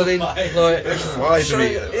 okay. So then, like,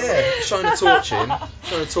 shine a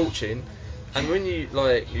torch in, and when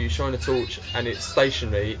you shine a torch and it's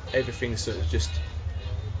stationary, everything's sort of just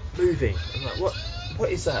moving. I'm like, what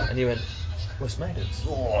is that? And he went, well, it's maggots.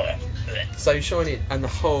 So you shine it, and the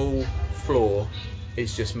whole floor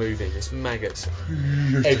is just moving. There's maggots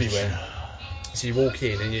everywhere. So you walk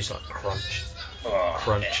in, and you're just like crunch.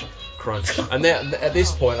 And then at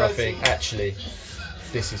this point, I think actually,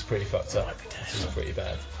 this is pretty fucked up. This is pretty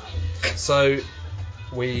bad. So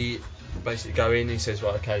we basically go in. He says,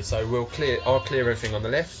 right, okay, so I'll clear everything on the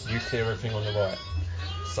left. You clear everything on the right.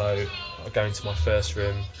 So I go into my first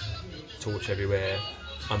room, torch everywhere,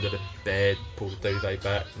 under the bed, pull the duvet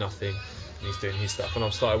back, nothing. And he's doing his stuff, and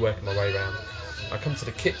I'm starting working my way around. I come to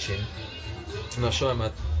the kitchen, and I shine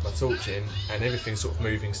my torch in, and everything's sort of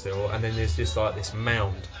moving still. And then there's just like this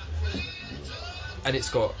mound, and it's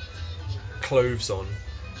got clothes on,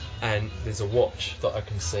 and there's a watch that I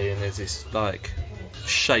can see, and there's this like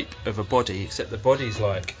shape of a body, except the body's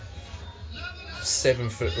like 7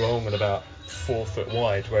 foot long and about 4 foot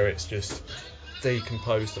wide, where it's just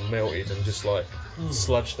decomposed and melted and just like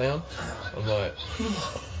sludged down. I'm like,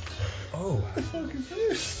 oh, what the fuck is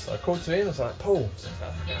this? So I called to him. I was like, Paul,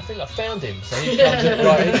 I think I found him. So he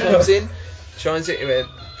comes in, shines it. He went,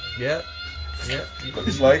 yeah, you got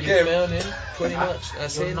this like him. down in, pretty much.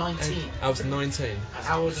 That's You're it. 19. I was 19. And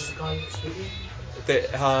how old is the guy that's with you?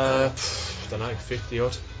 I don't know, 50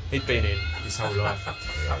 odd. He'd been in his whole life,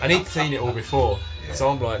 and he'd seen it all before. So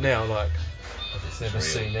I'm like, now, like, I've never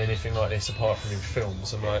seen anything like this apart from in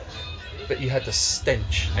films. I'm like, but you had the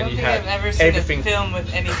stench, and you had everything film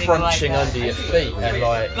with anything crunching like that. under your feet, and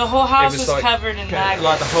like the whole house it was like, covered in maggots.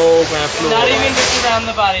 like the whole ground floor. Not like, even just around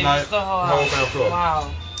the body, no, just the whole house. ground floor.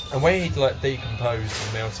 Wow. And when he'd like decomposed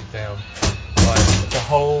and melted down, like the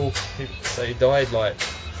whole, so he died like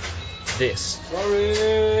this,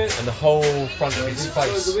 and the whole front of his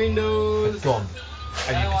face had gone,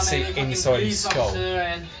 and you could see inside his skull,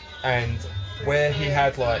 and where he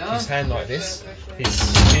had like his hand like this, his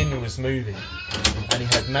skin was moving, and he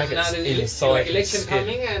had maggots inside his skin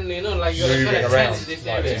moving around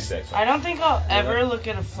like this. I don't think I'll ever look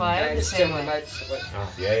at a fly the same way. No,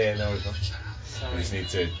 it's not. We just need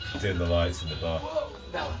to dim the lights in the bar.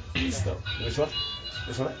 Stop. Which one?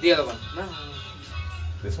 This one? The other one. No.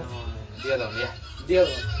 This one? The other one, yeah. The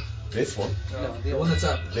other one. This one? No, the one that's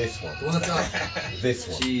up. This one. The one that's up. This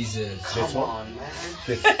one. Jesus. This Come one. on, man.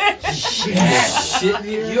 This. Shit,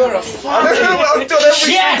 you're a fucking I've done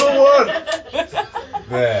every single one.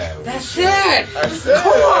 There. That's it. I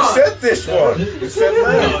said this one. You said that.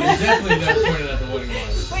 No, you definitely never pointed at the one you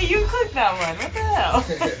wanted. Wait, you clicked that one. What the hell?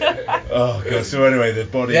 Oh god. So anyway, the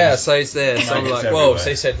body. Yeah, so he's there. So I'm maggots like, well, everywhere. so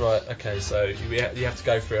he said, right, okay, so you have to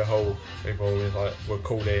go through a whole rigmarole. Like, we're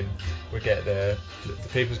called in, we get there, the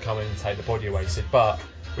people's coming and take the body away. He said, but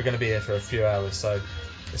we're going to be here for a few hours, so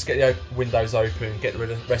let's get the windows open, get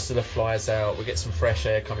the rest of the flies out, we'll get some fresh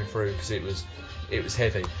air coming through, because it was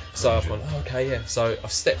heavy. So I've gone, okay, yeah. So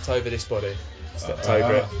I've stepped over this body,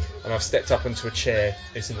 over it, and I've stepped up into a chair.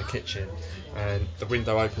 It's in the kitchen, and the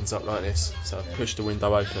window opens up like this. So I've pushed the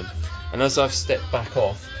window open, and as I've stepped back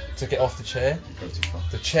off to get off the chair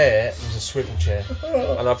was a swivel chair,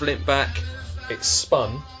 and I've limped back. It's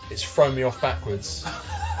spun. It's thrown me off backwards.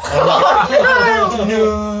 And I'm like,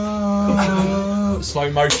 no. Slow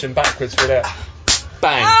motion backwards for that.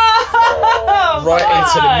 Bang. right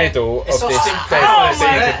into the middle of this dead decomposing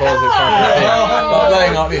fucking thing. Like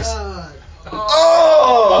laying like this.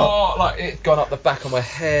 Oh! Like it gone up the back of my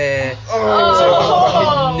hair, so my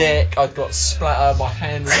fucking neck. I'd got splatter. My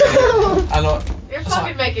hand was and like. You're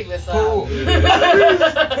fucking making this up. I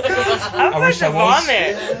wish I was.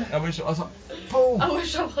 I wish I was like, Paul. I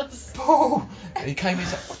wish I was. Paul. And he came in.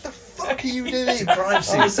 He's like, what the fuck are you doing? It's a crime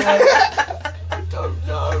scene. I was like, I don't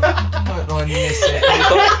know. I miss it. And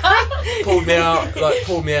he's like,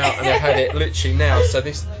 pulled me out, and I had it literally now. So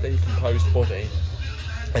this decomposed body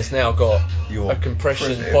has now got a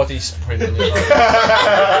compression body print in it. Like this.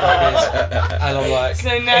 And I'm like,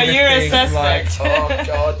 so now you're a suspect. Like, oh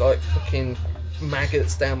god, like fucking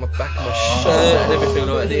maggots down my back of my shirt and everything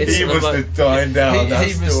like this. He and must have dined down that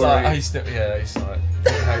he was story. like, he's like, he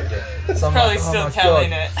hated it. So I'm Probably like, still my telling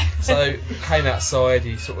God. it. So came outside,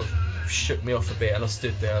 he sort of shook me off a bit, and I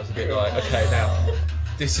stood there. I was a bit like, okay, now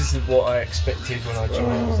this isn't what I expected when I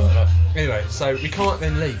joined. Anyway, so we can't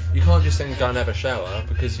then leave. You can't just then go and have a shower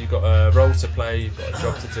because you've got a role to play, you've got a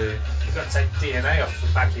job to do. You've got to take DNA off the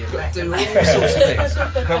back of your neck. Do all sorts of things.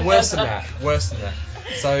 But worse than that.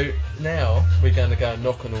 So now we're going to go and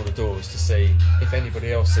knock on all the doors to see if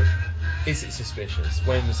anybody else is it suspicious.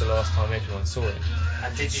 When was the last time everyone saw it?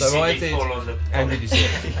 And did you see me fall on the And did you see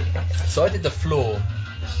it? So I did the floor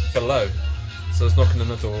below. So I was knocking on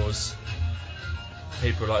the doors.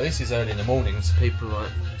 People were like, this is early in the morning, so people were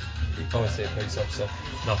like, oh, I see a police officer.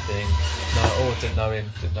 Nothing. No, oh, didn't know him.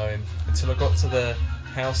 Until I got to the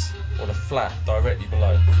house or the flat directly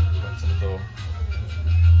below. Knocked on the door.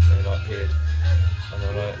 They like appeared. And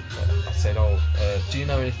they're like, I said, do you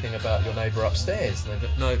know anything about your neighbour upstairs? And they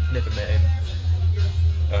go, no, never met him.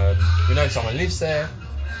 We know someone lives there,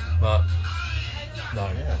 but no.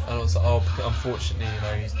 And I was like, unfortunately,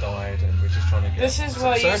 he's died, and we're just trying to get. This is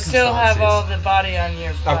why you still have all the body on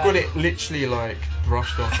your butt. I've got it literally like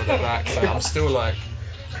brushed off at the back, so I'm still like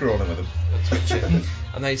crawling with them, twitching.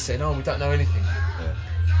 And they said, we don't know anything. Yeah.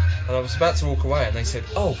 And I was about to walk away, and they said,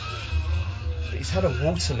 but he's had a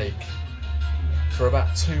water leak for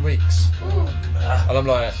about 2 weeks. And I'm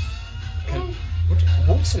like,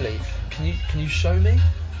 water leak? Can you show me?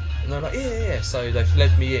 And they're like, yeah. So they've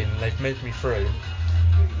led me in, they've led me through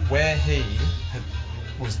where he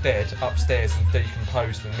was dead upstairs and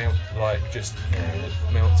decomposed and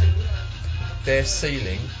melted. Their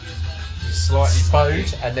ceiling was slightly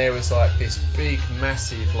bowed, and there was like this big,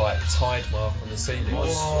 massive like tide mark on the ceiling.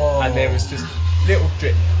 Whoa. And there was just little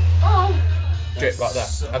drip like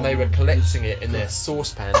that, and they were collecting it in their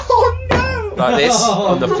saucepan. Like this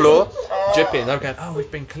on the floor, dripping. They were going,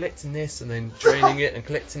 we've been collecting this and then draining it and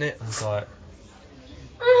collecting it. I was like,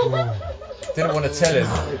 didn't want to tell him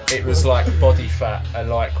it was like body fat and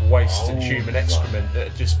like waste and human excrement that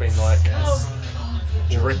had just been like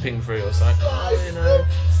dripping through. I was like, In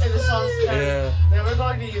the saucepan. Yeah, we're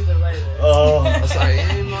going to use it later. I was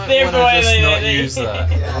like, you might want to just not use that.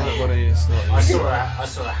 I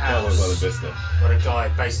saw a house where a guy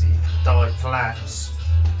basically died collapsed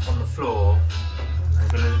on the floor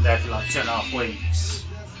and been in there for like 2.5 weeks,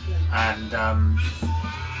 and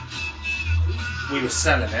we were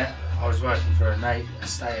selling it. I was working for an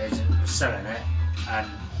estate agent who was selling it, and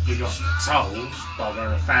we got told by one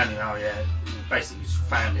of the family, we basically just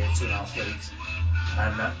found it 2.5 weeks,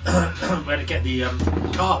 and we had to get the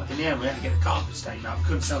carpet. In the end, we had to get the carpet taken out. We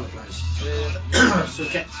couldn't sell the place, so we had to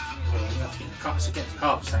get the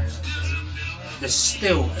carpet taken. There's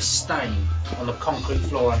still a stain on the concrete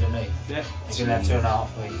floor underneath. Yeah. It's been there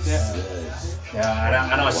 2.5 weeks. Yeah.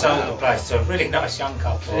 And I sold the place to a really nice young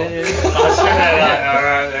couple.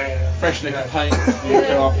 Fresh lick of paint, new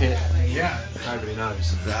carpet. Yeah. Nobody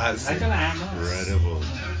knows. That's I don't know how much. incredible.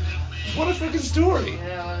 What a freaking story.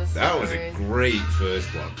 Yeah, that was a great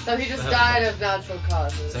first one. So he just died of natural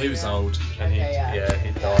causes. So he was old, and he yeah.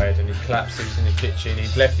 died, and he collapsed. He was in the kitchen.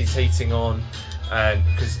 He'd left his heating on, and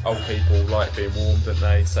because old people like being warm, don't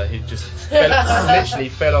they? So he just literally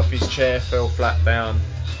fell off his chair, fell flat down,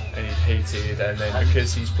 and he'd heated. And then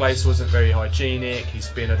because his place wasn't very hygienic, his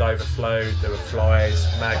bin had overflowed. There were flies,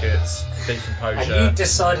 maggots, decomposure. And you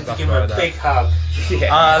decided to give him a big hug.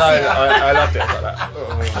 Yeah. I loved it like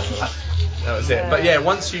that. That was it. But yeah,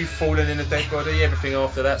 once you've fallen in a dead body, everything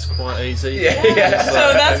after that's quite easy. So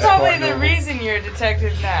that's probably the reason you're a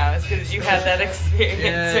detective now, is because you had that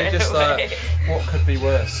experience right away. What could be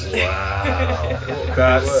worse? Wow.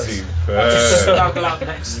 That's superb. Just snuggle up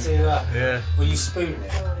next to will you spoon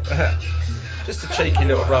it? Just a cheeky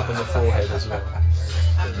little rub on the forehead as well.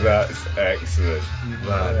 That's excellent,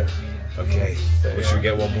 man. Okay, should we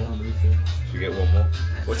get one more?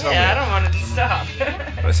 What time I don't want it to stop.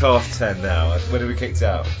 It's 10:30 now. When did we kicked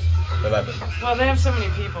out? 11. Well, they have so many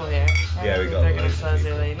people here. I Yeah, don't we think got they're gonna loads of close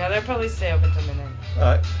people. early. No, they'll probably stay open till midnight.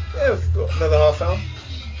 Alright. Yeah, we've got another half hour.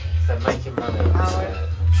 They're making money. Hour.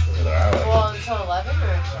 Another hour. Well, until 11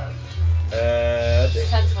 or I think-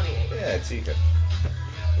 10:28. Yeah, Tika.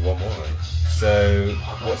 One more, right? So,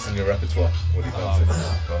 what's in your repertoire? What do you fancy?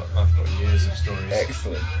 I've got years of stories.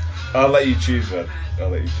 Excellent. I'll let you choose, man. I'll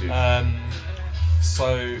let you choose.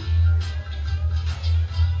 So,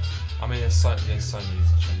 I mean, there's so many to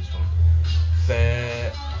choose from.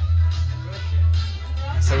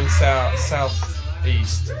 So in south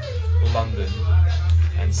east London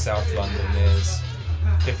and South London, there's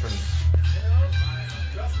different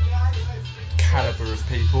calibre of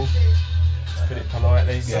people, to put it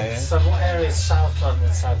politely. So what area is South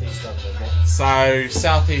London, South East London? So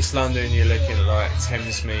South East London, you're looking at like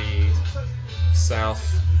Thamesmead. South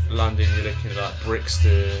London, you're looking at like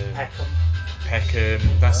Brixton, Peckham.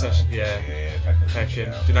 That's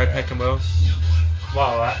Peckham. Do you know Peckham well?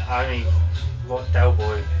 Well, I mean, what Del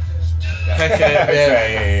Boy? Peckham,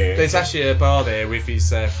 yeah. There's actually a bar there with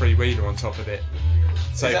his three-wheeler on top of it.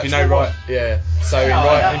 So if you know right, So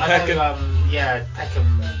in Peckham,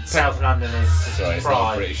 Peckham, South London is Sorry, it's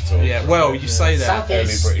not British talk. Yeah, well, you say that.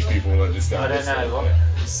 Only British people will understand. I don't this know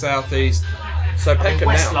stuff, what. South East. So Peckham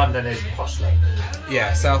West now. London is posh London.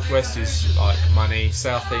 Yeah, Southwest is like money.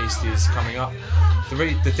 Southeast is coming up.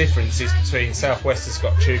 The difference is between Southwest has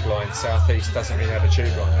got a tube line, Southeast doesn't really have a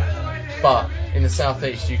tube line. But in the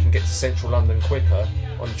Southeast, you can get to central London quicker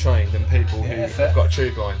on the train than people who have got a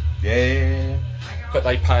tube line. Yeah. But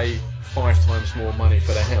they pay 5 times more money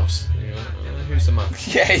for their house. You know, who's the mum?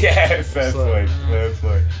 Yeah. Fair point.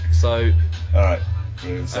 So. All right.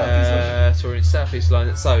 We're in Southeast London. So we're in Southeast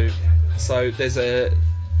London. So there's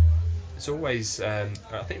always, I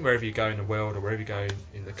think wherever you go in the world or wherever you go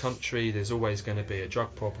in the country, there's always going to be a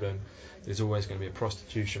drug problem, there's always going to be a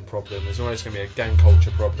prostitution problem, there's always going to be a gang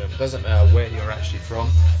culture problem. It doesn't matter where you're actually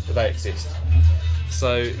from, but they exist.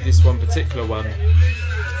 So this one particular one,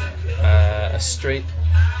 a street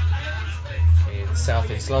in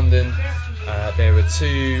Southeast London, there are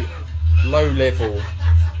 2 low-level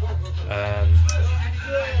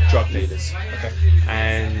drug dealers. Okay.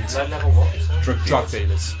 And low-level what? Drug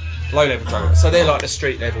dealers. Low-level drug. So they're like the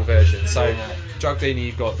street-level version. So drug dealing,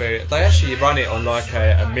 you've got they actually run it on like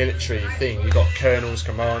a military thing. You've got colonels,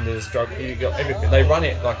 commanders, you've got everything. They run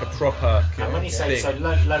it like a proper And when you say thing. so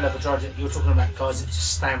low-level drug, you're talking about guys that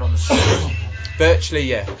just stand on the street. Virtually,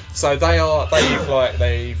 yeah. So they've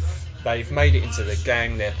made it into the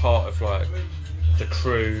gang. They're part of like the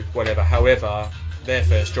crew, whatever. However, their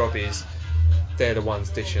first job is they're the ones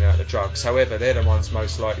dishing out the drugs. However, they're the ones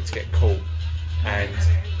most likely to get caught and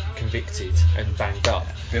convicted and banged up. A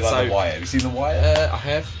bit like The Wire. Have you seen The Wire? I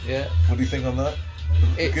have, yeah. What do you think on that?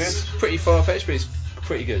 It's pretty far-fetched, but it's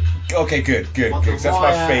pretty good. Okay, good. That's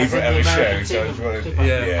my favourite ever show. So I just wanted,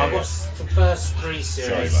 I watched the first 3 series.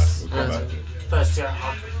 Sorry, man. We'll come back. First 2,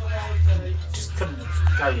 I just couldn't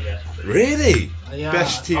go yet. Really? Yeah,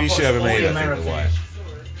 Best TV show ever made, I think, The Wire.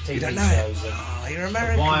 TV You don't know it? shows. Oh, you're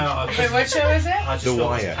American. Wait, what show is it? I just The thought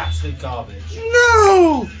Wire. it was absolute garbage.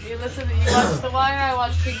 No! You watch The Wire, I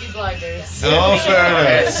watch Peaky Blinders. Oh, fair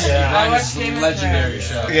enough. I watched Game of legendary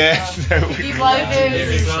Thrones. show. Yeah. Peaky Blinders.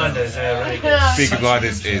 Peaky Blinders, really good. Peaky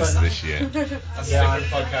Blinders is this year. That's a different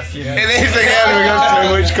podcast again. It is again. We've got so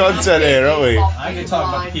much content here, haven't we? I can talk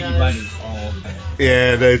about Peaky Blinders all day.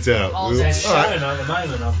 Yeah, no doubt. There's All right. showing at the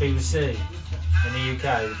moment on BBC in the UK,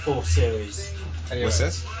 the 4th series. What's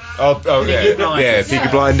this? Oh Peaky Blinders. yeah, Peaky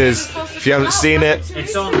Blinders. If you haven't seen it,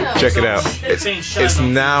 It's on. check it out. It's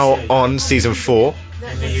now on season 4.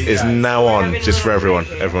 It's now on, just for everyone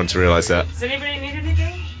to realise that. Does anybody need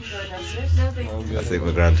anything? No, thank you. I think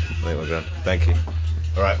we're grand. Thank you.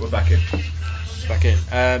 All right, we're back in.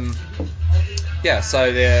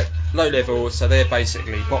 So they're low level, so they're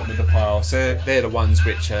basically bottom of the pile. So they're the ones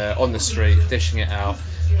which are on the street dishing it out,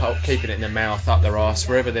 keeping it in their mouth, up their arse,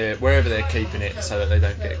 wherever they're keeping it, so that they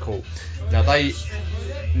don't get caught. Now they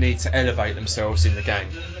need to elevate themselves in the gang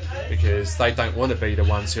because they don't want to be the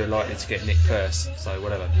ones who are likely to get nicked first. So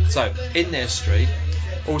whatever. So in their street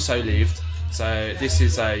also lived. So this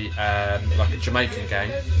is a like a Jamaican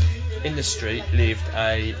gang. In the street lived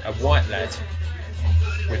a white lad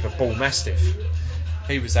with a bull mastiff.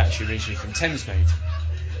 He was actually originally from Thamesmead,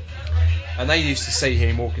 and they used to see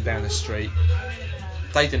him walking down the street.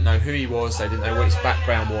 They didn't know who he was, they didn't know what his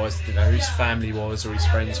background was, they didn't know who his family was or his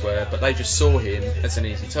friends were, but they just saw him as an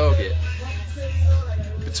easy target.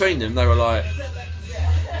 Between them, they were like,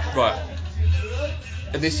 right,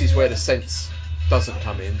 and this is where the sense doesn't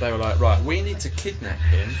come in. They were like, right, we need to kidnap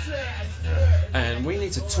him and we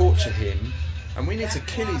need to torture him and we need to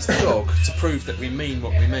kill his dog to prove that we mean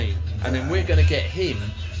what we mean, and then we're going to get him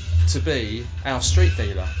to be our street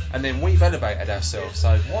dealer, and then we've elevated ourselves.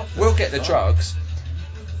 So we'll get the drugs,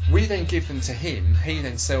 we then give them to him, he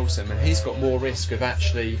then sells them, and he's got more risk of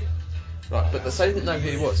actually. Right, but they didn't know who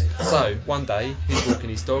he was. So one day he's walking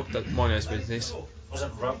his dog, mind his business.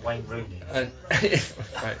 Wasn't Wayne Rooney?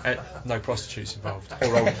 No prostitutes involved,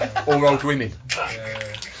 or old women.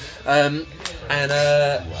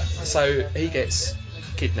 So he gets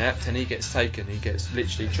kidnapped and he gets taken. He gets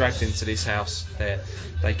literally dragged into this house. There,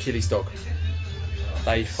 they kill his dog.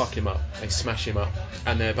 They fuck him up. They smash him up,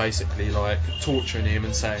 and they're basically like torturing him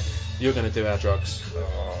and saying, "You're going to do our drugs."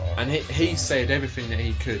 And he said everything that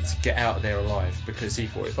he could to get out of there alive, because he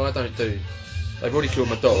thought, if I don't do, they've already killed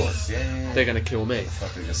my dog, they're going to kill me.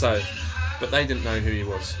 So, but they didn't know who he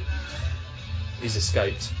was. He's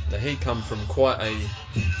escaped. Now he'd come from quite a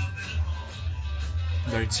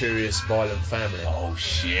notorious violent family. Oh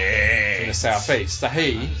shit! In the southeast. So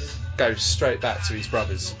he goes straight back to his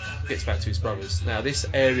brothers. Gets back to his brothers. Now this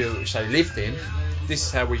area which they lived in, this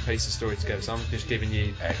is how we piece the story together. So I'm just giving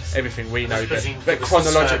you everything we know, but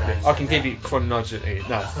chronologically, I can give you chronologically.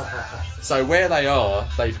 No. So where they are,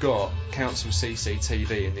 they've got council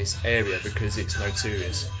CCTV in this area because it's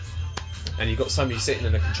notorious. And you've got somebody sitting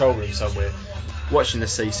in a control room somewhere watching the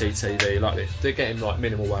CCTV like this. They're getting like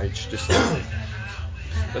minimum wage, just like.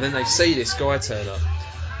 But then they see this guy turn up,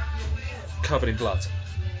 covered in blood.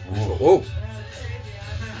 Whoa.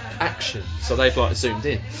 Action. So they've like zoomed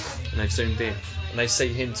in, and they see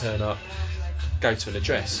him turn up, go to an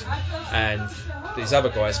address, and these other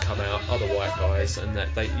guys come out, other white guys, and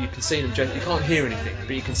that you can see them. You can't hear anything,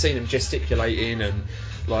 but you can see them gesticulating and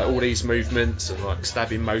like all these movements and like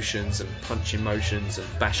stabbing motions and punching motions and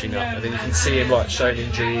bashing up, and then you can see him like showing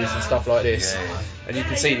injuries and stuff like this. And you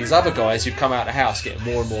can see these other guys who've come out of the house getting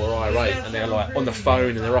more and more irate, and they're like on the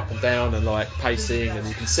phone and they're up and down and like pacing, and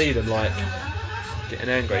you can see them like getting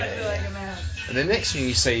angry. And the next thing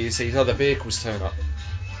you see is these other vehicles turn up,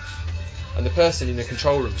 and the person in the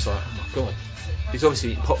control room's like, oh my god, he's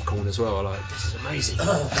obviously eating popcorn as well. Like, this is amazing.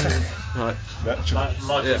 Like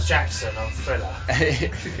Michael Jackson on Thriller.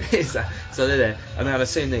 So they're there, and now they're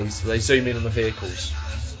seeing these. They zoom in on the vehicles,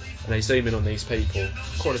 and they zoom in on these people.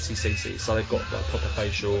 Quality CCs. So they've got like proper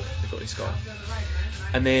facial. They've got this guy,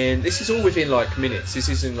 and then this is all within like minutes. This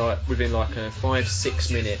isn't like within like a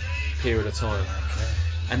 5-6 minute period of time.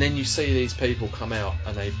 And then you see these people come out,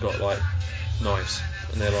 and they've got like knives.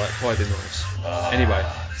 And they're like hiding knives. Anyway,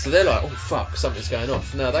 so they're like, oh fuck, something's going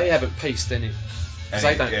off. Now they haven't pieced any, because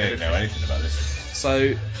they don't know anything about this.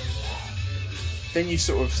 So then you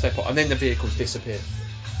sort of step up, and then the vehicles disappear.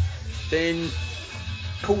 Then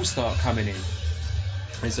calls start coming in.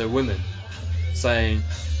 There's a woman saying,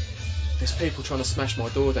 there's people trying to smash my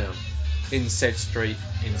door down in said street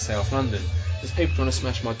in South London. There's people trying to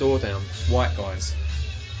smash my door down, white guys,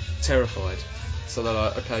 terrified. So they're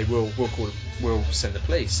like, okay, we'll send the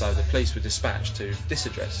police. So the police were dispatched to this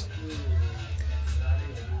address.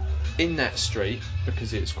 In that street,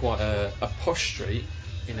 because it's quite a posh street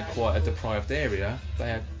in quite a deprived area, they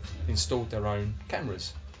had installed their own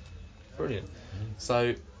cameras. Brilliant.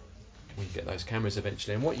 So we get those cameras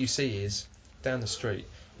eventually, and what you see is down the street,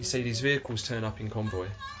 you see these vehicles turn up in convoy,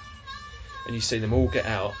 and you see them all get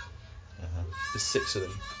out. There's 6 of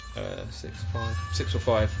them, 6 or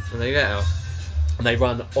 5, and they get out. And they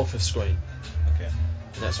run off of screen. Okay.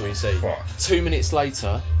 And that's what you see. What? 2 minutes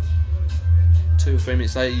later, 2 or 3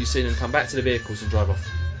 minutes later, you see them come back to the vehicles and drive off.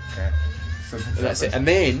 Okay. And that's it. And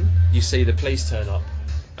then you see the police turn up,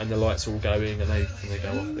 and the lights are all going, and they go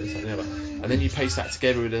off. There's something else. And then you piece that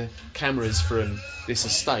together with the cameras from this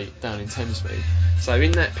estate down in Thamesmead. So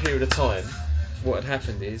in that period of time, what had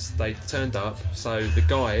happened is they turned up. So the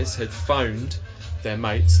guys had phoned their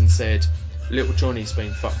mates and said, little Johnny's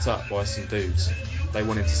been fucked up by some dudes. They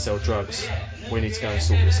want him to sell drugs. We need to go and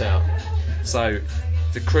sort this out. So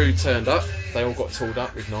the crew turned up. They all got tooled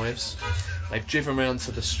up with knives. They've driven around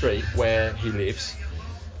to the street where he lives,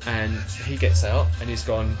 and he gets out and he's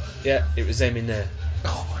gone, yeah, it was them in there.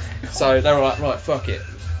 So they were like, right, fuck it.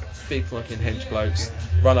 Big fucking hench blokes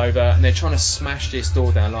run over, and they're trying to smash this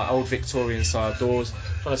door down, like old Victorian style doors,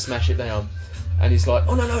 trying to smash it down. And he's like,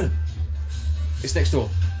 oh no, it's next door.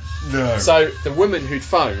 No. So the woman who'd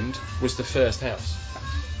phoned was the first house.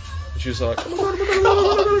 She was like, oh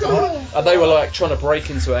my God. And they were like trying to break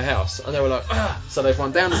into her house, and they were like, ah. So they've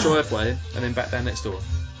run down the driveway and then back down next door,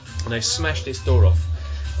 and they've smashed this door off,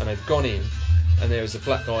 and they've gone in, and there was a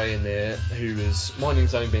black guy in there who was minding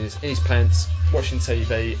his own business in his pants, watching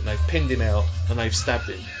TV, and they've pinned him out, and they've stabbed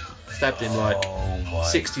him like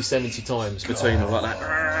 60-70 times between them, like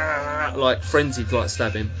that. like frenzied, like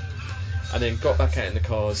stabbing, and then got back out in the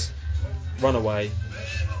cars, run away,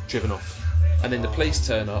 driven off, and then the police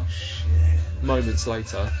turn up moments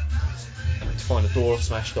later to find the door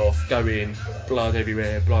smashed off, go in, blood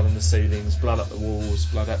everywhere, blood on the ceilings, blood up the walls,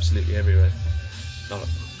 blood absolutely everywhere,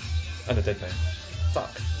 and a dead man.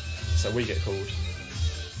 Fuck. So we get called,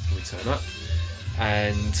 we turn up,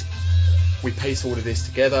 and we piece all of this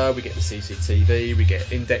together. We get the CCTV, we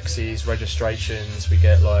get indexes, registrations, we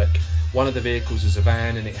get like, one of the vehicles was a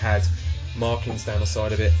van and it had markings down the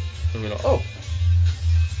side of it, and we're like, oh,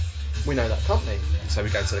 we know that company. So we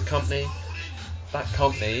go to the company.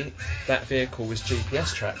 That vehicle was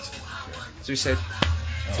GPS tracked. So we said,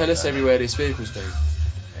 tell us everywhere this vehicle's been.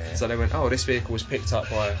 Yeah. So they went, oh, this vehicle was picked up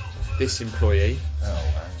by this employee,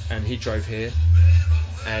 and he drove here,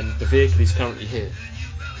 and the vehicle is currently here.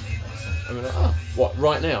 And we're like, oh, what,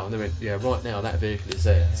 right now? And they went, yeah, right now that vehicle is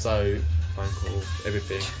there. So phone call,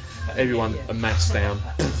 everything, everyone amassed down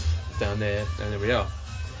there, and there we are.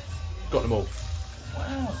 Got them all.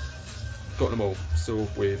 Wow. Got them all, still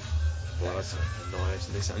with blood and knives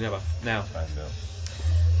and this and the other. Now,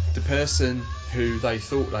 the person who they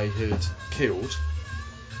thought they had killed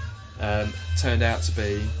turned out to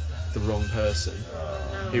be the wrong person.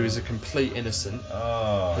 He was a complete innocent. He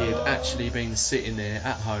had actually been sitting there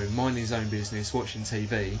at home, minding his own business, watching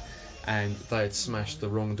TV, and they had smashed the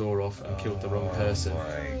wrong door off and killed the wrong person. Oh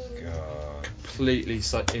my god. Completely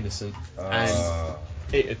innocent. And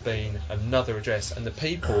it had been another address, and the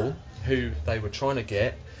people who they were trying to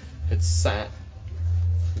get had sat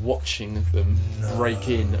watching them break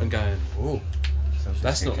in and going, oh,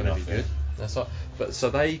 that's not going to be good. That's right. But so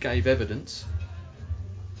they gave evidence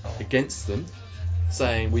against them,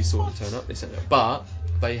 saying we saw them turn up, this and that. But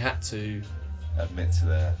they had to admit to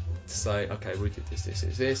their, say, okay, we did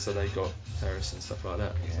this. So they got terrorists and stuff like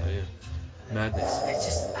that. Yeah. So yeah, madness. It's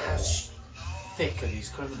just how thick are these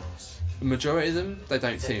criminals? The majority of them, they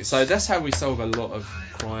don't think. So that's how we solve a lot of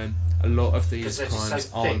crime. A lot of these crimes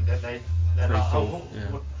so aren't. That they're like, cool.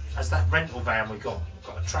 as that rental van we got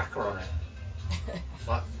a tracker on it.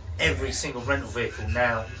 Like every single rental vehicle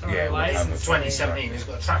now, since 2017 has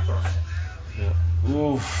got a tracker on it. Yeah.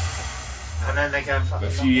 Oof. And then they go and fucking.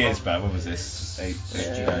 A few years back, when was this? 8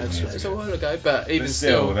 years it's a ago. while ago, but even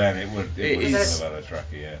still, then it would is have a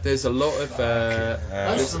tracker, yeah. There's a lot of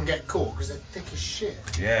most of them get caught because they're thick as shit.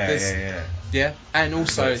 Yeah, and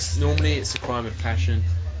also normally it's a crime of passion,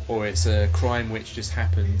 or it's a crime which just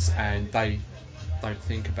happens and they don't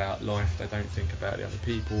think about life, they don't think about the other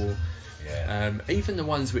people. Yeah. Even the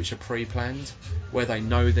ones which are pre-planned, where they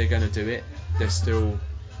know they're going to do it, they still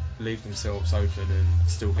leave themselves open and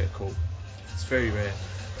still get caught. It's very rare.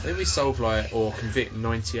 I think we solve or convict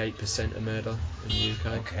 98% of murder in the UK.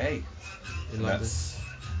 Okay. In London.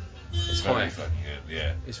 It's very fucking good,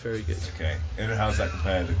 yeah. It's very good. Okay. And how's that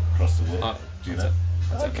compared across the world? Do you know?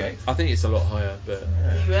 Okay. I think it's a lot higher, but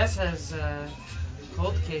The US has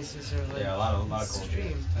cold cases are like a lot of cold extreme.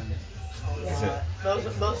 cases. Is it?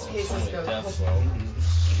 Most cases go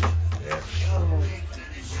Yeah.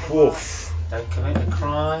 Oof. Don't commit the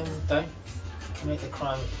crime. Don't commit the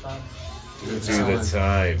crime with fun. Do the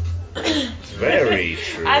time. Very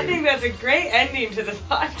true. I think that's a great ending to the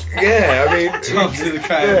podcast. Yeah, I mean, Don't do the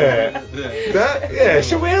crime.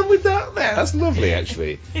 Shall we end with that? Man, that's lovely,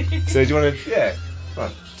 actually. So do you want to? Yeah. Come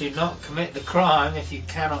on. Do not commit the crime if you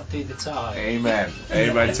cannot do the time. Amen.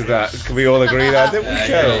 Amen to that. Can we all agree there? I think we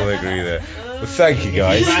can all agree there. Well, thank you,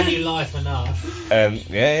 guys. If you value life enough.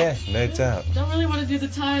 Yeah, no doubt. Don't really want to do the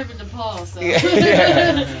time in Nepal, so.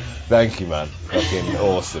 Yeah. Thank you, man. Fucking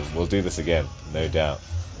awesome. We'll do this again, no doubt.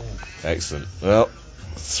 Excellent. Well,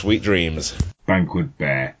 sweet dreams. Banquet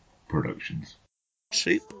Bear Productions.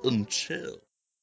 Cheap and chill.